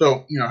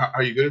 "So,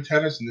 are you good at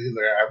tennis?" And he's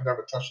like, "I've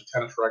never touched a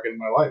tennis racket in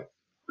my life."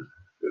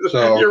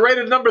 So you're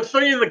rated number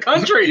 3 in the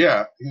country.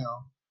 Yeah,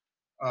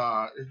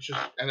 it's just,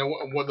 and then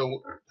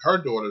her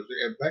daughters,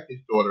 and Becky's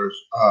daughters,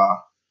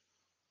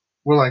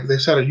 were like, they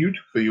said a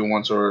YouTube video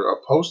once or a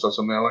post or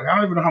something. They're like, I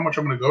don't even know how much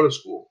I'm going to go to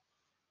school.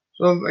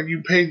 So like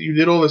you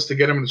did all this to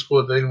get them in the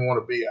school that they didn't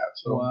want to be at.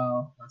 So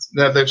Wow.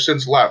 that they've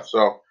since left.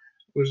 So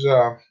it was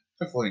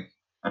definitely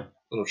a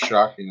little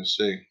shocking to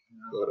see.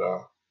 But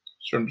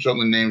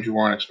certainly names you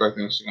weren't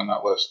expecting to see on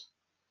that list.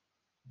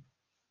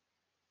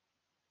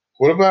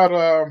 What about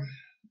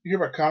you hear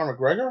about Conor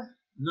McGregor?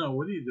 No,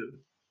 what do you do?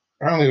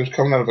 Apparently he was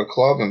coming out of a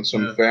club and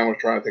some Yeah. fan was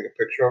trying to take a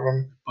picture of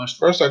him.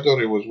 First I thought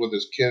he was with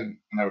his kid and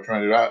they were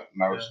trying to do that,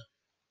 and I was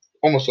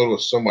almost thought it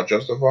was somewhat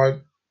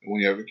justified.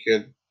 When you have a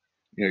kid,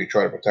 you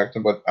try to protect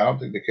him, but I don't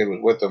think the kid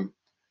was with him.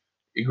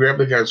 He grabbed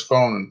the guy's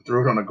phone and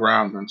threw it on the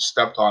ground and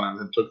stepped on it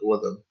and took it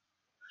with him.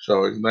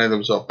 So he landed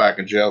himself back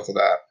in jail for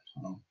that.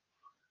 So,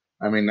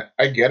 I mean,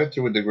 I get it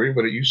to a degree,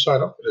 but you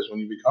sign up for this when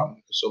you become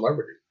a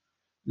celebrity.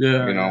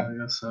 Yeah, you know, I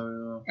guess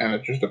so. Yeah. And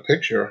it's just a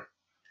picture.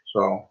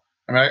 So,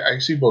 I mean, I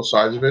see both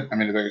sides of it. I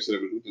mean, like I said,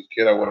 if it was with this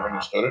kid, I would have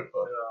understood it.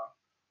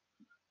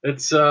 But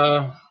it's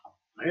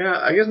yeah,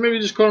 I guess maybe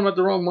just caught him at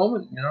the wrong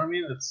moment. You know what I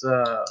mean? It's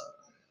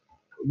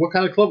what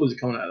kind of club was he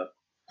coming out of?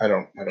 I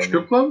don't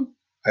Strip know. club?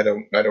 I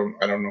don't know. I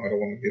don't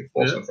want to give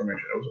false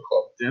information. It was a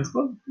club. Dance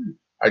club?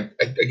 I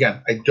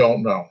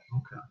don't know.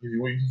 Okay. If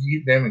you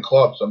keep naming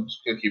clubs, I'm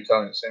just gonna keep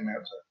telling you the same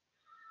answer.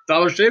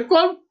 Dollar Shave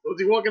Club? Was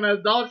he walking at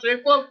a Dollar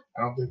Shave Club?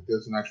 I don't think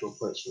there's an actual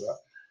place for that.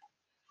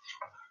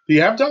 Do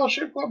you have Dollar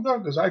Shave Club, though?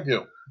 Because I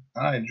do.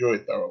 I enjoy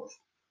it thoroughly.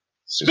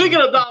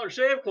 Speaking of Dollar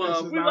Shave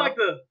Club, we'd like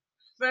to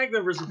thank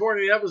them for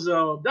supporting the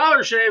episode.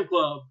 Dollar Shave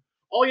Club.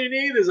 All you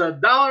need is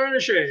 $1 and a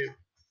shave.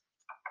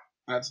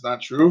 That's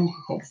not true.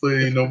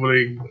 Hopefully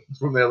nobody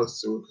from there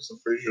listens to it, because I'm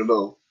pretty sure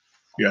they'll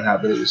be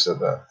unhappy that you said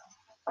that.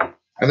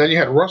 And then you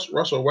had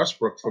Russell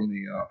Westbrook from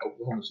the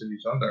Oklahoma City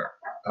Thunder.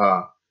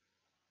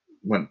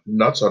 Went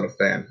nuts on a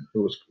fan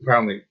who was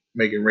apparently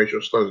making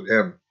racial slurs at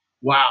him.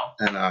 Wow.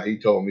 And he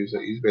told him, he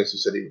basically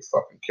said he would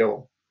fucking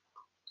kill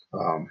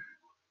him.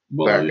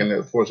 Well, back in the,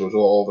 of course, it was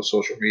all over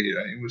social media,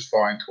 and he was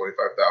fined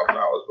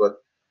 $25,000.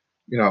 But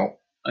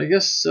I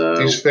guess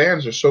these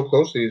fans are so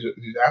close to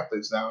these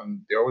athletes now,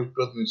 and they're always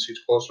building these seats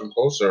closer and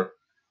closer.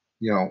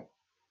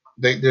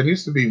 There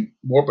needs to be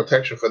more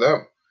protection for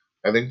them.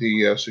 I think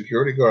the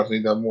security guards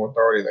need to have more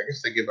authority. I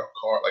guess they give out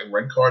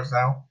red cards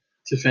now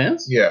to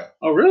fans. Yeah.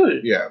 Oh,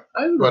 really? Yeah.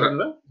 I didn't know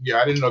that. Yeah,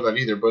 I didn't know that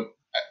either. But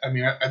I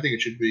mean, I think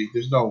it should be.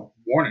 There's no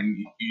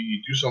warning.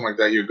 You do something like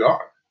that, you're gone.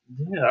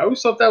 Yeah, I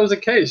always thought that was the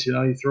case. You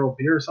throw a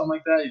beer or something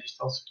like that, you just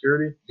tell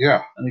security.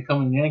 Yeah. And they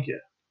come and yank you.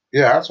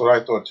 Yeah, that's what I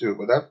thought too.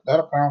 But that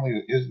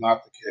apparently is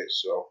not the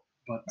case. So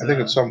I think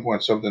at some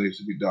point something needs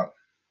to be done.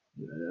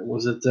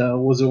 Was it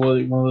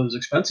one of those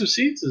expensive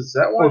seats? Is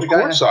that one? It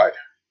was courtside.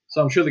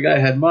 So I'm sure the guy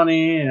had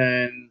money,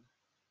 and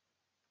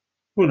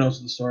who knows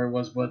what the story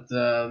was, but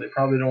they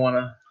probably don't want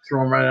to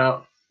throw him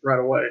right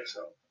away.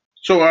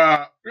 So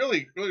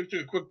really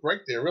took a quick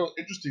break there. Real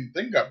interesting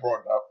thing got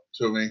brought up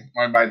to me,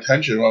 my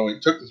attention while we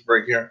took this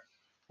break here.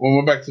 When we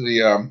went back to the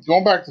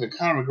going back to the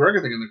Conor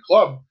McGregor thing in the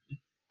club.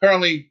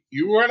 Apparently,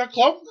 you were at a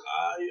club.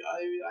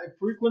 I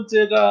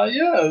frequented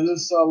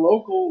this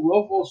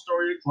local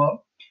Astoria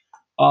club.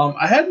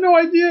 I had no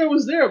idea it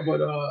was there,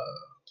 but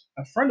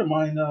a friend of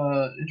mine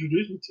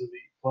introduced me to the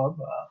club,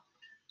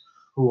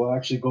 who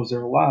actually goes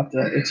there a lot.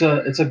 It's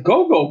a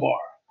go-go bar.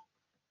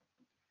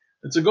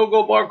 It's a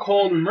go-go bar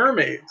called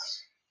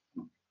Mermaids,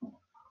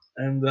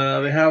 and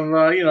they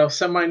have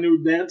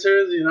semi-nude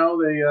dancers. They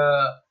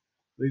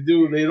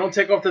don't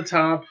take off the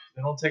top,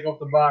 they don't take off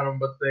the bottom,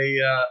 but they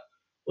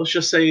let's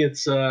just say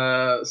it's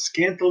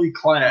scantily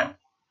clad.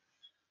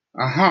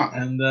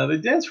 And they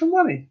dance for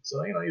money.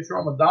 So you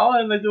throw them $1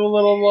 and they do a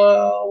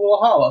little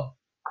holla.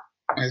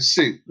 I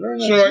see.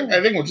 So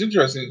I think what's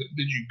interesting is,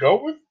 did you go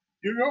with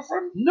your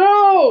girlfriend?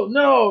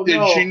 No.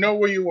 Did she know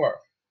where you were?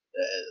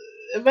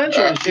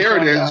 Eventually, here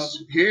it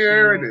is.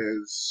 Here it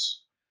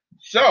is.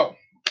 So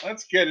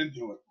let's get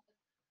into it.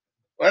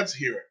 Let's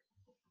hear it.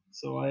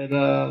 So I had,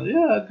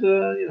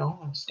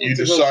 You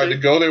decided to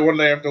go there one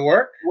day after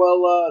work?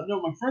 Well,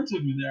 no, my friend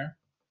took me there.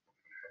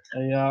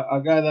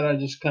 A guy that I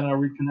just kind of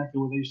reconnected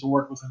with. I used to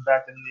work with him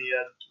back in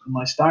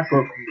my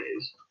stockbroking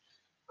days,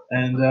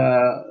 and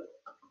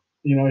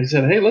he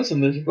said, "Hey,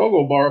 listen, there's a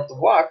go-go bar up the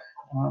block."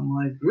 And I'm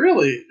like,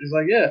 "Really?" He's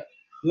like, "Yeah."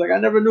 He's like, "I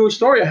never knew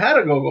Astoria had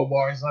a go-go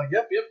bar." He's like,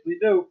 "Yep, we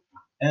do."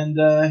 And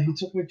he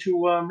took me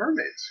to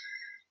Mermaids.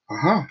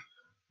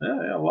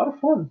 Yeah, a lot of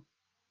fun.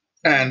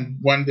 And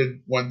when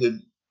did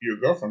your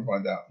girlfriend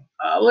find out?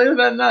 Later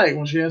that night,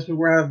 when she asked me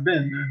where I've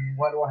been and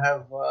why do I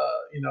have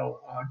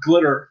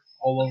glitter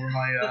all over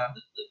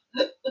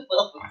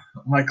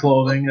my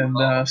clothing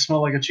and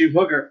smell like a cheap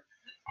hooker.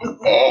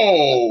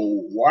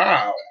 Oh,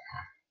 wow.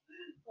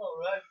 All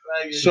right,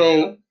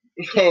 So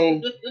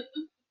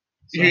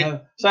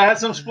I had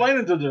some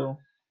explaining to do.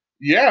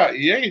 Yeah,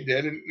 you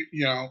did. And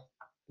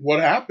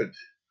what happened?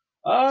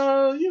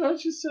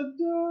 She said,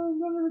 "I'm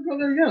never go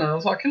there again." And I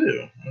was like, "Can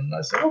you?" And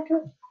I said,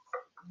 "Okay."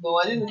 No,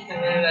 I didn't say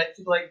that. I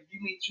said,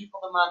 give me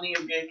triple the money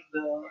you gave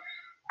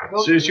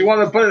the. She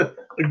wanted to put a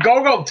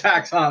go-go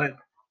tax on it.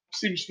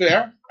 Seems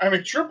fair. I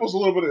mean, triple's a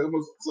little bit.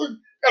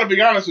 Gotta be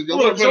honest with you, a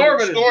little bit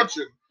of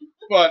extortion.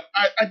 But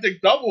I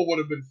think double would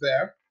have been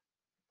fair.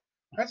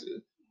 That's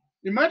it.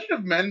 Imagine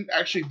if men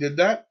actually did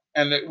that,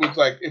 and it was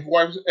like if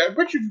wives. I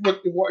bet you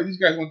if these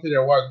guys went to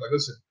their wives like,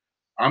 listen,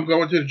 I'm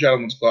going to the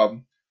gentleman's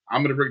club.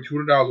 I'm going to bring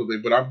 $200 with me,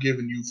 but I'm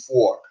giving you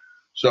 $4,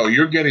 so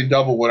you're getting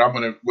double whatever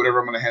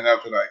I'm gonna hand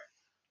out tonight.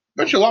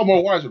 Bet you a lot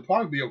more wives would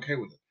probably be okay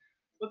with it.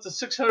 That's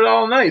a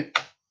 $600 night.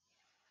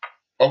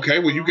 Okay,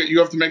 well you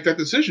have to make that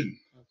decision.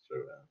 That's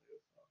true.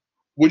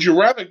 Would you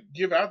rather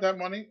give out that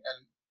money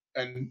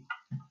and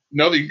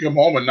know that you can come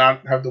home and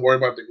not have to worry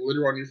about the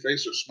glitter on your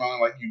face or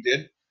smelling like you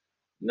did?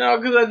 No,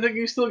 because I think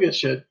you still get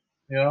shit.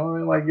 You know, I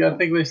mean, like I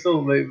think they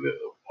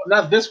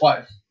not this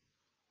wife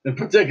in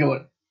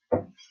particular,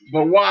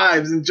 but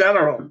wives in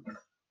general.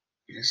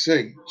 You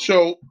see.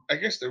 So I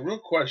guess the real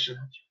question,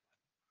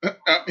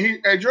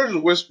 George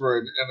was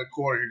whispering in the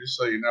corner, just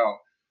so you know.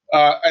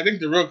 I think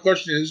the real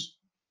question is,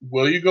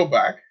 will you go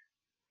back?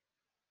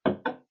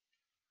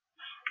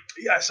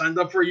 Yeah, I signed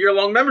up for a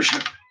year-long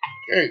membership.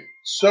 Okay,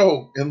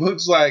 so it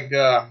looks like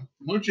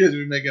Lucci has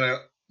been making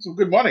some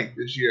good money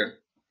this year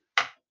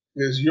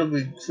because you'll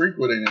be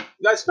frequenting it.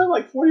 I spent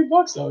like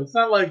 $40 though. It's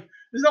not like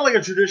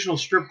a traditional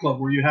strip club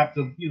where you have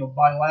to,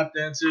 buy lap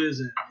dances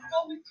and. It's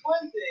only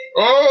 20.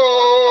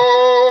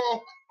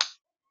 Oh,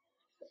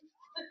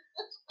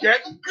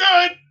 getting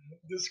good.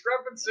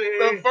 Discrepancy.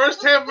 The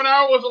first half an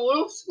hour was a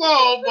little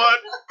slow, but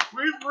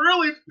we've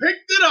really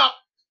picked it up.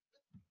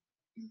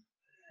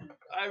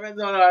 I mean,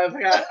 no, I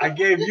think I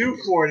gave you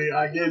 40.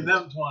 I gave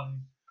them 20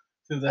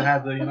 since I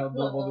had to,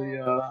 double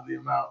the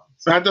amount.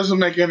 That doesn't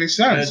make any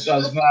sense. It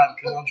does not,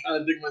 because I'm trying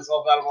to dig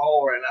myself out of a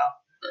hole right now.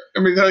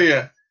 Let me tell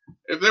you,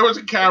 if there was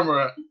a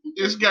camera,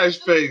 this guy's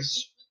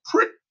face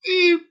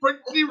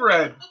pretty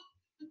red.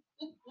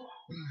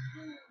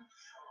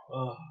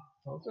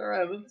 That's all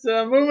right. Let's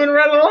moving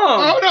right along.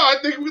 Oh no, I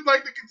think we'd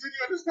like to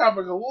continue on this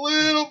topic a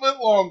little bit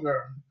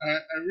longer. I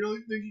really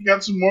think you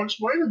got some more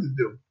explaining to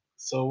do.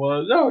 So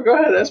no, go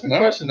ahead. Ask me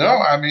questions. No,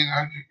 I mean,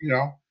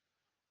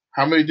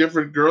 how many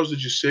different girls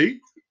did you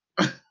see?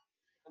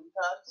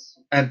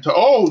 And there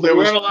was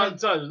we're not allowed to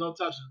touch. There's no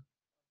touching.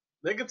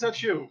 They can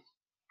touch you.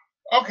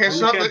 Okay, You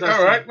so can't touch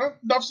all right. them. Well,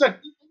 enough said.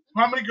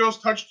 How many girls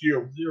touched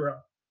you?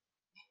 0.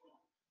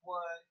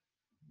 Why?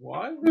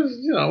 Why? Because,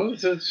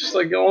 it's just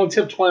like you only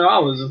tip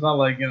 $20. It's not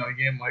like you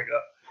gave them like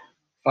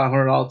a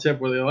 $500 tip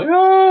where they're like,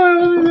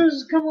 oh,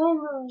 just come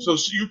over. So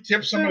you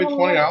tip somebody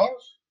 $20?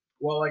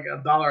 Well, like $1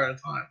 at a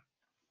time.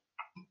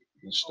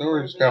 The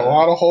story's got a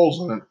lot of holes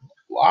in it.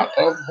 A lot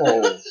of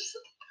holes.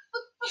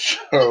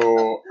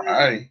 So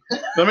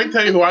let me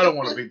tell you who I don't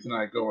want to be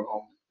tonight going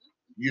home.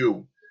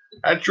 You.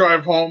 I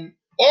drive home.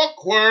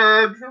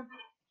 Awkward.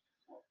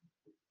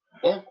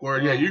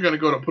 Yeah, you're gonna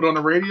go to put on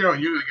the radio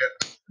and you're gonna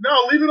get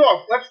no, leave it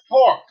off. Let's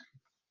talk.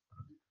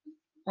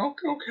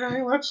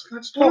 Okay, let's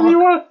talk. What do you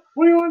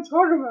want to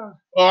talk about?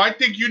 Oh, I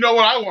think you know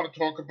what I want to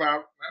talk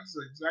about. That's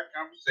the exact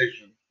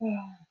conversation.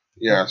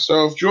 Yeah,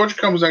 so if George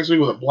comes next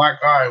week with a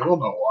black eye, we'll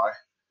know why.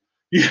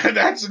 Yeah,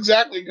 that's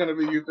exactly going to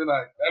be you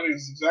tonight. That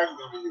is exactly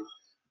going to be you.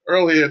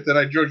 Earlier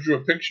tonight, George drew a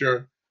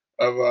picture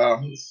of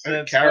a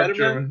character.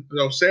 Spider-Man?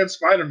 No, Sad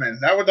Spider-Man. Is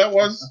that what that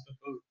was?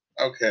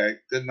 Okay,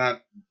 did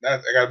not.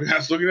 I got to be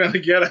honest. Looking at it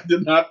again, I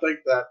did not think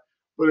that.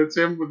 But it's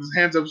him with his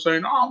hands up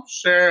saying, "Oh, I'm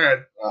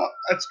sad." Well,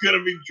 that's going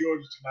to be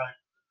George tonight.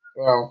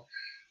 Well,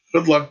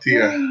 good luck to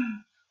you.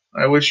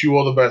 I wish you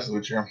all the best,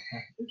 Lucia.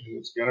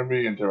 It's going to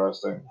be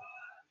interesting.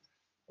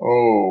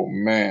 Oh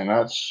man,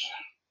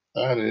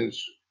 that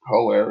is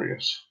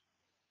hilarious.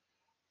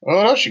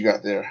 What else you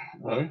got there?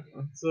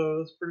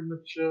 That's pretty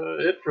much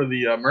it for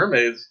the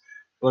mermaids.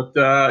 But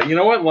you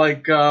know what?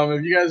 Like,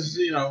 if you guys,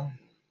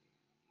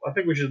 I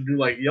think we should do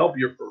like Yelp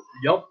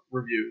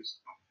reviews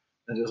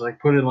and just like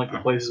put in like the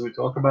places we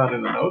talk about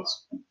in the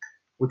notes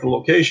with the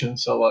location.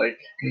 So like,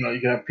 you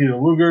can have Peter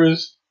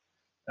Luger's,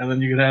 and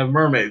then you can have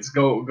Mermaids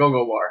Go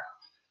Bar.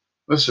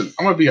 Listen,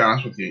 I'm gonna be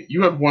honest with you.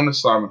 You had one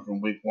assignment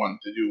from week 1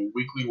 to do a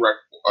weekly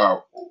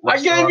I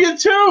gave you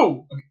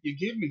 2. You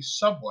gave me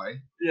Subway.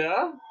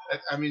 Yeah.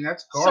 I mean,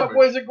 that's garbage.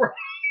 Subway's a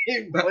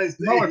great place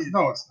to eat. No, it's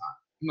not.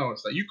 No,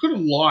 it's not. You could have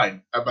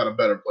lied about a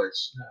better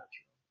place.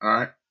 All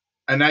right.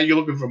 And now you're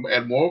looking for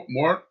add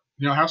more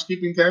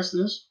housekeeping tasks to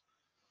this.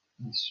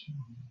 I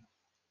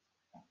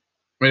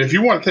mean, if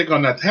you want to take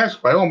on that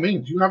task, by all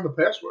means, you have the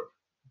password.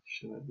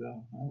 Should have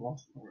done. I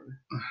lost it already.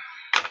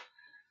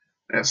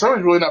 And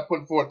somebody's really not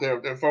putting forth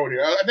their forward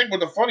here. I think what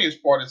the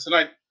funniest part is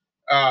tonight,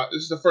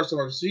 this is the first time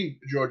I've seen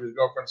George's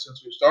girlfriend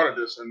since we started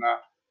this. And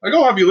like,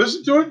 oh, have you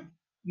listened to it?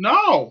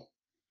 No.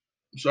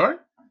 I'm sorry?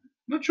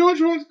 No, George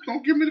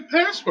don't give me the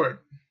password.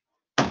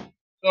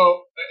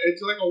 So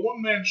it's like a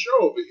one-man show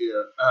over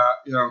here.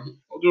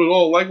 I'll do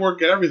all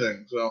legwork and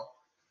everything. So,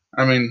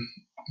 I mean,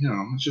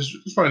 it's just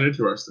find it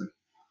interesting.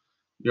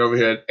 You're over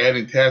here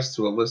adding tasks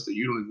to a list that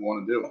you don't even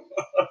want to do.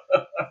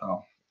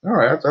 Oh, all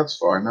right, that's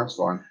fine. That's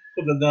fine.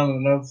 Put that down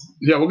in the notes.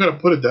 Yeah, we're gonna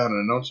put it down in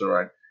the notes. All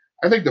right.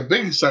 I think the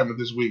big excitement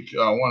this week,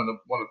 one of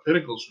the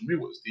pinnacles for me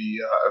was the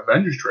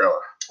Avengers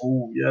trailer.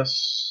 Oh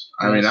yes.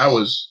 I mean, that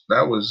was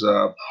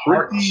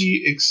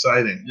pretty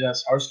exciting.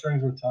 Yes,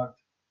 heartstrings were tugged.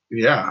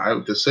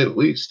 Yeah, to say the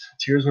least.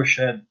 Tears were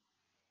shed.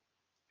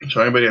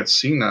 So anybody that's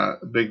seen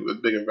big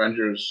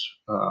Avengers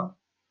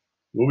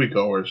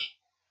moviegoers,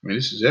 I mean,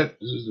 this is it.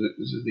 This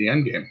is the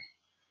end game,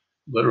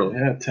 literally.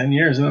 Yeah, 10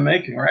 years in the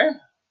making, right?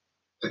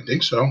 I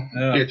think so.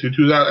 Yeah. Yeah,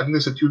 2000. I think they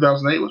said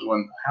 2008 was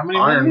when How many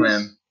Iron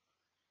movies?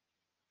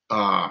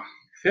 Man.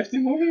 50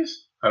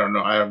 movies? I don't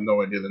know. I have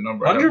no idea the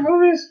number. 100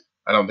 movies?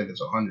 I don't think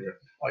it's 100.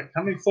 Like,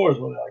 how many floors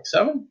were there? Like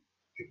 7? I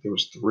think there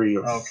was 3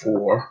 or Okay.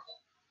 4.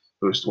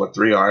 There was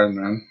 3 Iron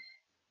Men,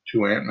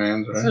 2 Ant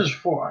Mans. Right? There's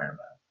 4 Iron Man.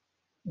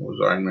 It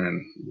was Iron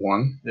Man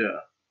 1, Yeah.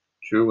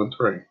 2, and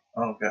 3.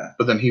 Okay.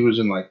 But then he was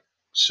in like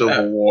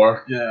Civil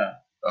War, Yeah.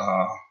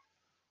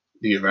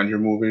 the Avenger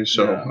movies.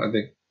 So Yeah. I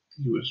think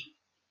he was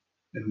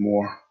in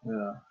more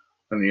Yeah.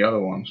 than the other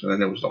ones. And then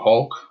there was the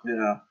Hulk.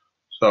 Yeah.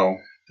 So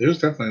there's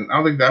definitely.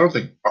 I don't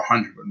think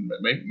 100,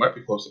 but maybe might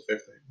be close to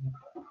 50.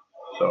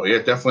 So yeah,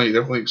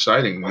 definitely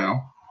exciting. You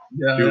know,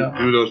 Yeah.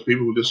 do those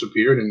people who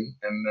disappeared and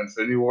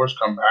Infinity Wars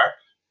come back?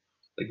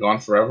 They're gone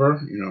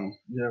forever. You know.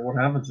 Yeah. What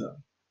happened to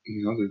them?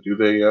 You know,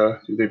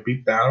 do they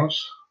beat Thanos?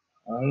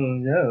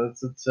 Yeah.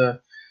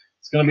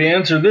 It's gonna be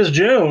answered this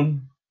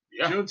June.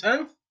 Yeah. June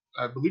 10th.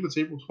 I believe it's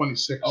April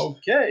 26th.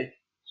 Okay.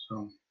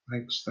 So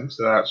thanks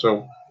to that.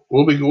 So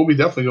we'll be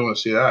definitely going to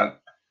see that.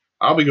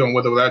 I'll be going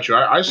with or without you.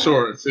 I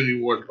saw Infinity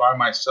Wars by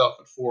myself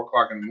at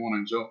 4:00 in the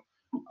morning, so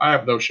I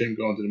have no shame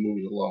going to the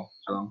movies alone.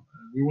 So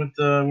We went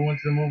to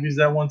the movies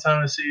that one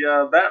time to see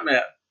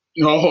Batman.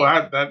 no,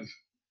 that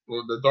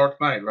well, the Dark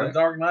Knight, right? The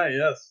Dark Knight.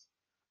 Yes.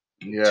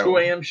 Yeah. 2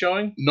 a.m.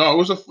 showing. No, it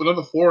was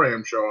another 4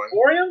 a.m. showing.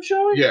 4 a.m.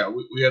 showing. Yeah,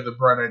 we had the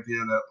bright idea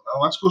that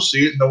let's go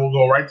see it, and then we'll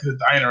go right to the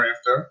diner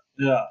after,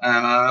 Yeah.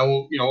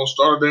 and we'll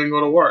start our day and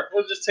go to work.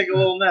 We'll just take a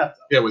little nap.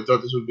 Yeah, we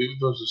thought this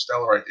was a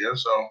stellar idea,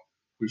 so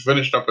we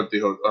finished up at the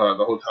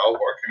hotel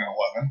working at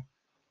 11,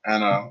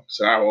 and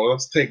said, well,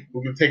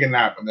 we're gonna take a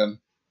nap, and then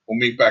we'll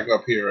meet back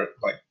up here at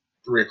like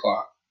 3:00.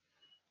 All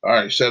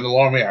right, you set an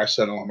alarm. Yeah, I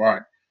set an alarm. All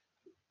right,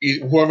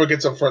 whoever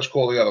gets up first,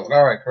 call the other one.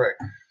 All right,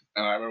 correct.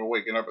 And I remember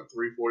waking up at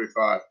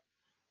 3:45.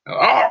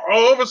 I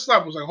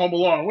overslept. It was like Home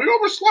Alone. We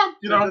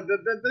overslept, you know.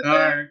 And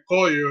I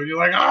call you, and you're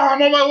like,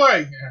 I'm on my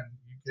way. And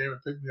you came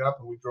and picked me up,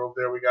 and we drove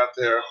there. We got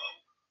there.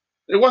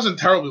 It wasn't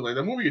terribly late.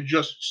 The movie had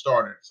just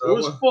started, so It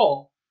was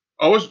full.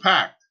 Oh, it was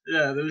packed.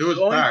 Yeah, It was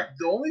packed.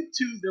 There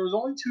was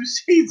only 2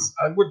 seats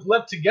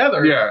left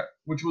together. Yeah,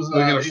 which was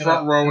like in the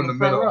front row in the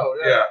front middle. row,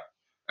 Yeah,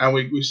 and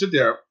we sit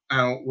there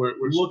and we're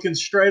looking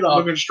straight up.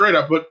 looking straight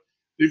up. But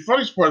the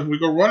funniest part is we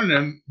go running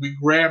in, we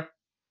grab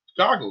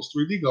goggles,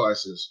 3D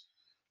glasses,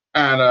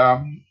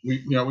 and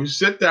we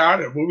sit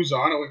down and movies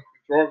on, and we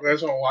throw our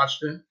glasses on and watch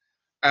it.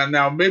 And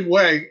now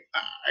midway,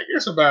 I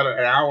guess about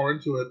an hour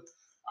into it,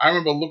 I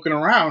remember looking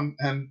around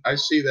and I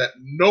see that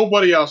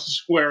nobody else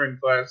is wearing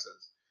glasses.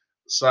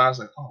 So I was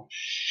like, oh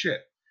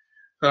shit.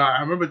 So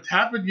I remember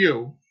tapping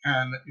you,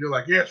 and you're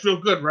like, yeah, it's real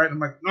good, right? And I'm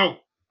like, no.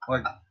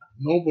 Like,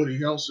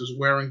 nobody else is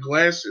wearing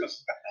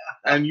glasses.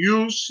 And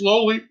you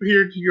slowly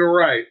peered to your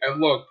right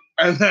and looked,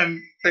 and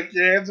then take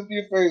your hands up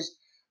your face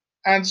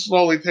and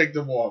slowly take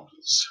them off.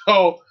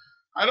 So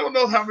I don't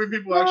know how many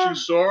people actually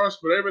saw us,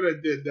 but everybody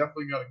that did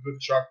definitely got a good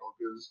chuckle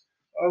because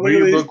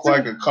we look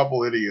like a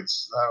couple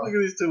idiots. Look at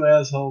these 2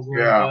 assholes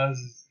wearing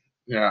glasses.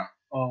 Yeah.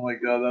 Oh my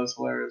god, that was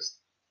hilarious.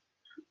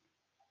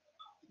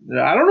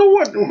 Yeah, I don't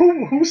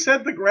know who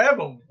said to grab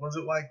them. Was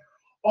it like,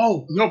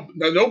 oh no,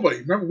 nobody?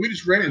 Remember, we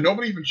just ran in.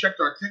 Nobody even checked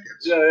our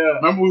tickets. Yeah.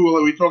 Remember,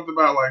 we talked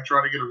about like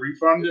trying to get a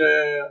refund.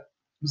 Yeah.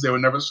 Because they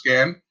would never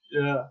scan.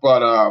 Yeah.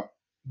 But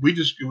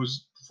it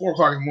was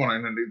 4:00 in the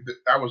morning, and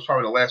that was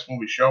probably the last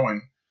movie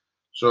showing.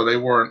 So they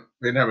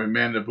didn't have a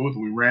man in the booth.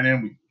 We ran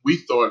in. We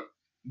thought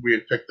we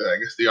had picked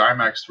the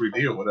IMAX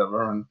 3D or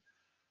whatever, and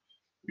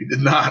we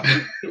did not.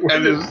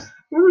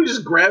 We were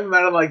just grabbing them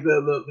out of like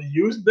the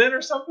used bin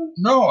or something?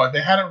 No, they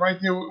had it right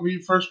there when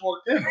we first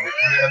walked in. We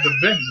had the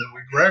bins and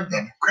we grabbed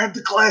them. Grab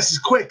the glasses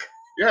quick.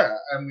 Yeah,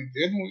 and we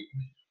did.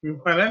 We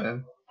went in,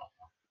 and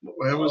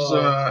it was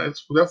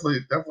it's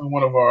definitely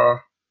one of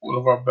our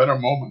better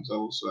moments, I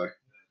will say.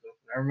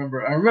 I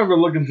remember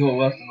looking to the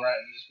left and right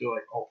and just be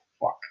like, oh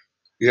fuck.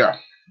 Yeah,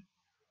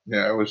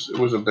 it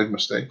was a big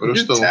mistake, but it was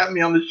you still. Tap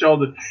me on the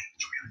shoulder.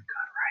 It's really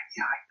good, right?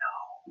 Yeah, I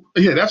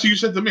know. Yeah, that's what you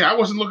said to me. I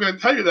wasn't looking to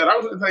tell you that. I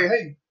was going to tell you,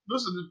 hey,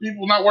 listen, there's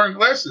people not wearing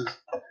glasses.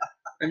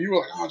 And you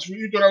were like, oh,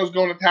 you thought I was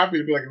going to tap you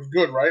to be like, it was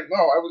good, right? No,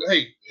 I was,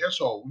 hey,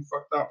 asshole, we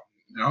fucked up,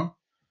 you know?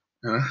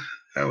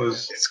 That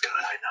was. It's good,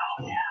 I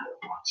know.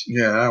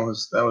 Yeah, that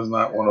was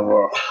not one of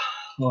our.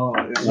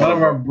 One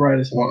of our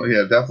brightest.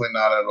 Yeah, definitely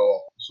not at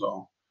all.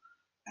 So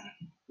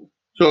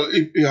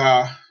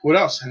what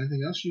else?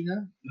 Anything else you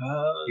got?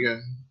 You got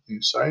anything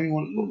exciting?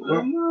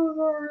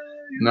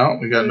 No,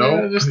 we got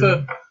no. Just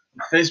the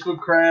Facebook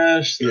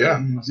crash. Yeah.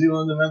 New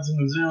Zealand events in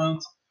New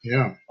Zealand.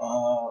 Yeah.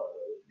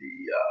 The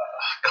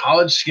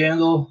college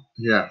scandal.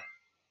 Yeah.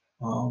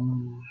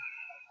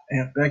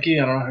 Aunt Becky,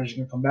 I don't know how she's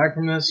gonna come back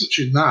from this.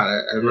 She's not.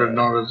 I read it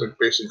was like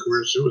basically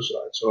career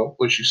suicide. So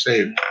hopefully she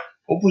saved.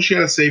 Hopefully she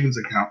had a savings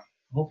account.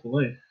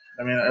 Hopefully.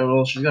 I mean,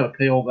 well, she's got to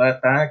pay all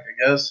that back,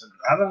 I guess. And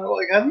I don't know.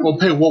 Well,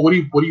 pay what? What are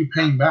you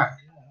paying back?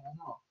 I don't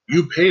know.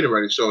 You paid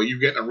already, so are you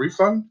getting a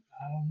refund?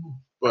 I don't know.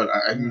 but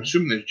I'm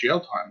assuming there's jail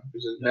time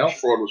because mail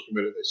fraud was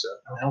committed. They said.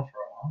 Mail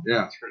fraud. Huh?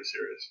 Yeah, That's pretty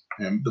serious.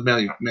 and the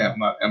mail,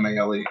 not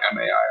M-A-L-E,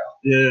 M-A-I-L.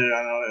 Yeah,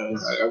 I know.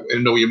 I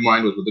didn't know where your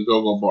mind was with the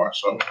go-go bar,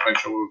 so make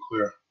sure we were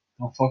clear.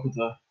 Don't fuck with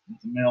the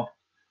mail.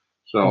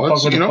 So Don't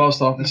let's fuck with the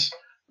post office.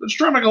 Let's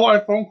try to make a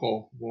live phone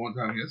call one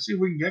time here. Let's see if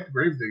we can get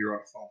Gravedigger on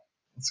the phone.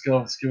 Let's go.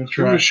 Let's give it a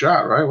Give it try. a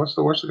shot, right? What's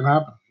the worst that can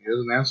happen? He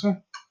doesn't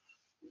answer.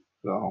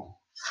 So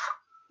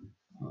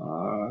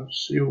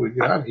let's see what we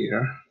got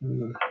here.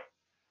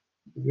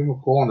 Give him a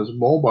call on his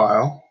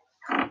mobile.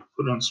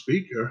 Put it on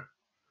speaker.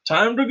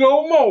 Time to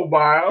go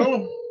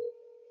mobile.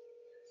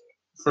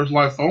 First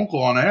live phone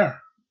call on air.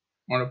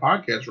 On a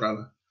podcast,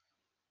 rather.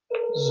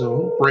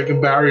 So breaking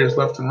barriers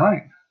left and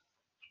right.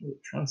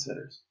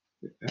 Trendsetters.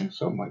 Yeah,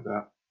 something like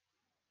that.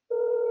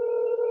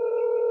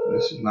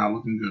 This is not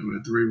looking good. We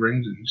had 3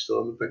 rings and he still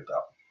hasn't picked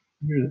up.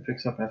 Maybe it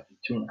picks up after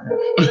 2.5.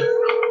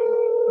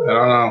 I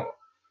don't know.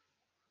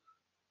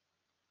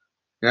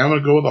 Yeah, I'm going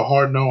to go with a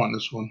hard no on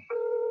this one.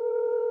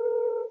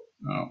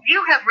 No.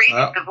 You have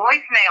reached the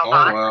voicemail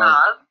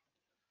box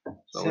of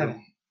So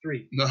 7,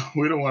 3. No,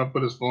 we don't want to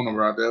put his phone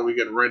number out there. We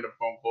get random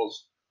phone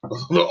calls.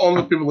 All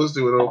the people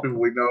listening with all the people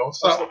we know.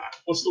 So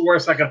What's the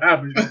worst that could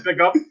happen? You just pick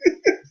up?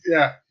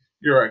 yeah,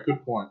 you're right.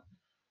 Good point.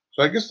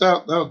 So I guess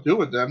that'll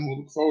do it then. We'll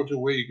look forward to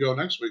where you go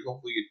next week.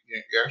 Hopefully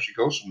you actually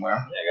go somewhere. Yeah,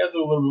 I gotta do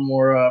a little bit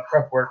more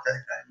prep work.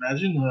 I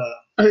imagine.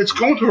 It's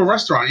going to a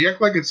restaurant. You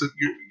act like it's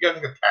you got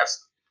like a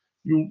test.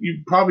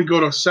 You probably go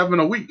to 7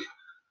 a week.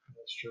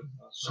 That's true.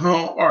 So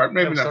all right,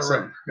 maybe not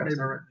 7. Gotta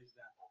start writing these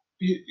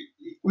down.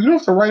 You don't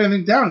have to write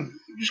anything down.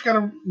 You just got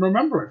to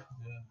remember it.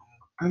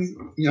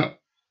 Yeah. And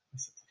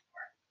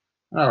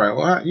all right.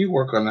 Well, you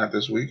work on that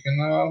this week,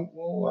 and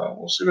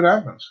we'll see what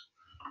happens.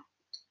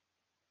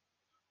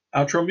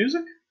 Outro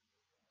music?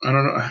 I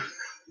don't know.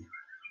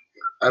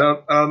 I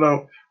don't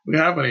know. We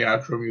have any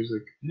outro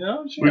music?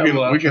 No,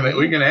 We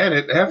can add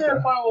it after.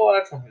 Yeah, find a little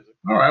outro music.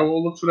 All right.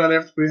 We'll look for that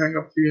after we hang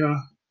up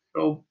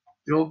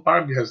the old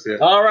podcast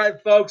there. All right,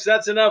 folks,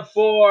 that's enough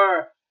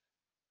for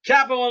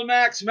Capo and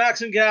Max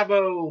and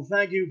Capo.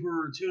 Thank you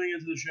for tuning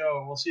into the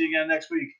show. We'll see you again next week.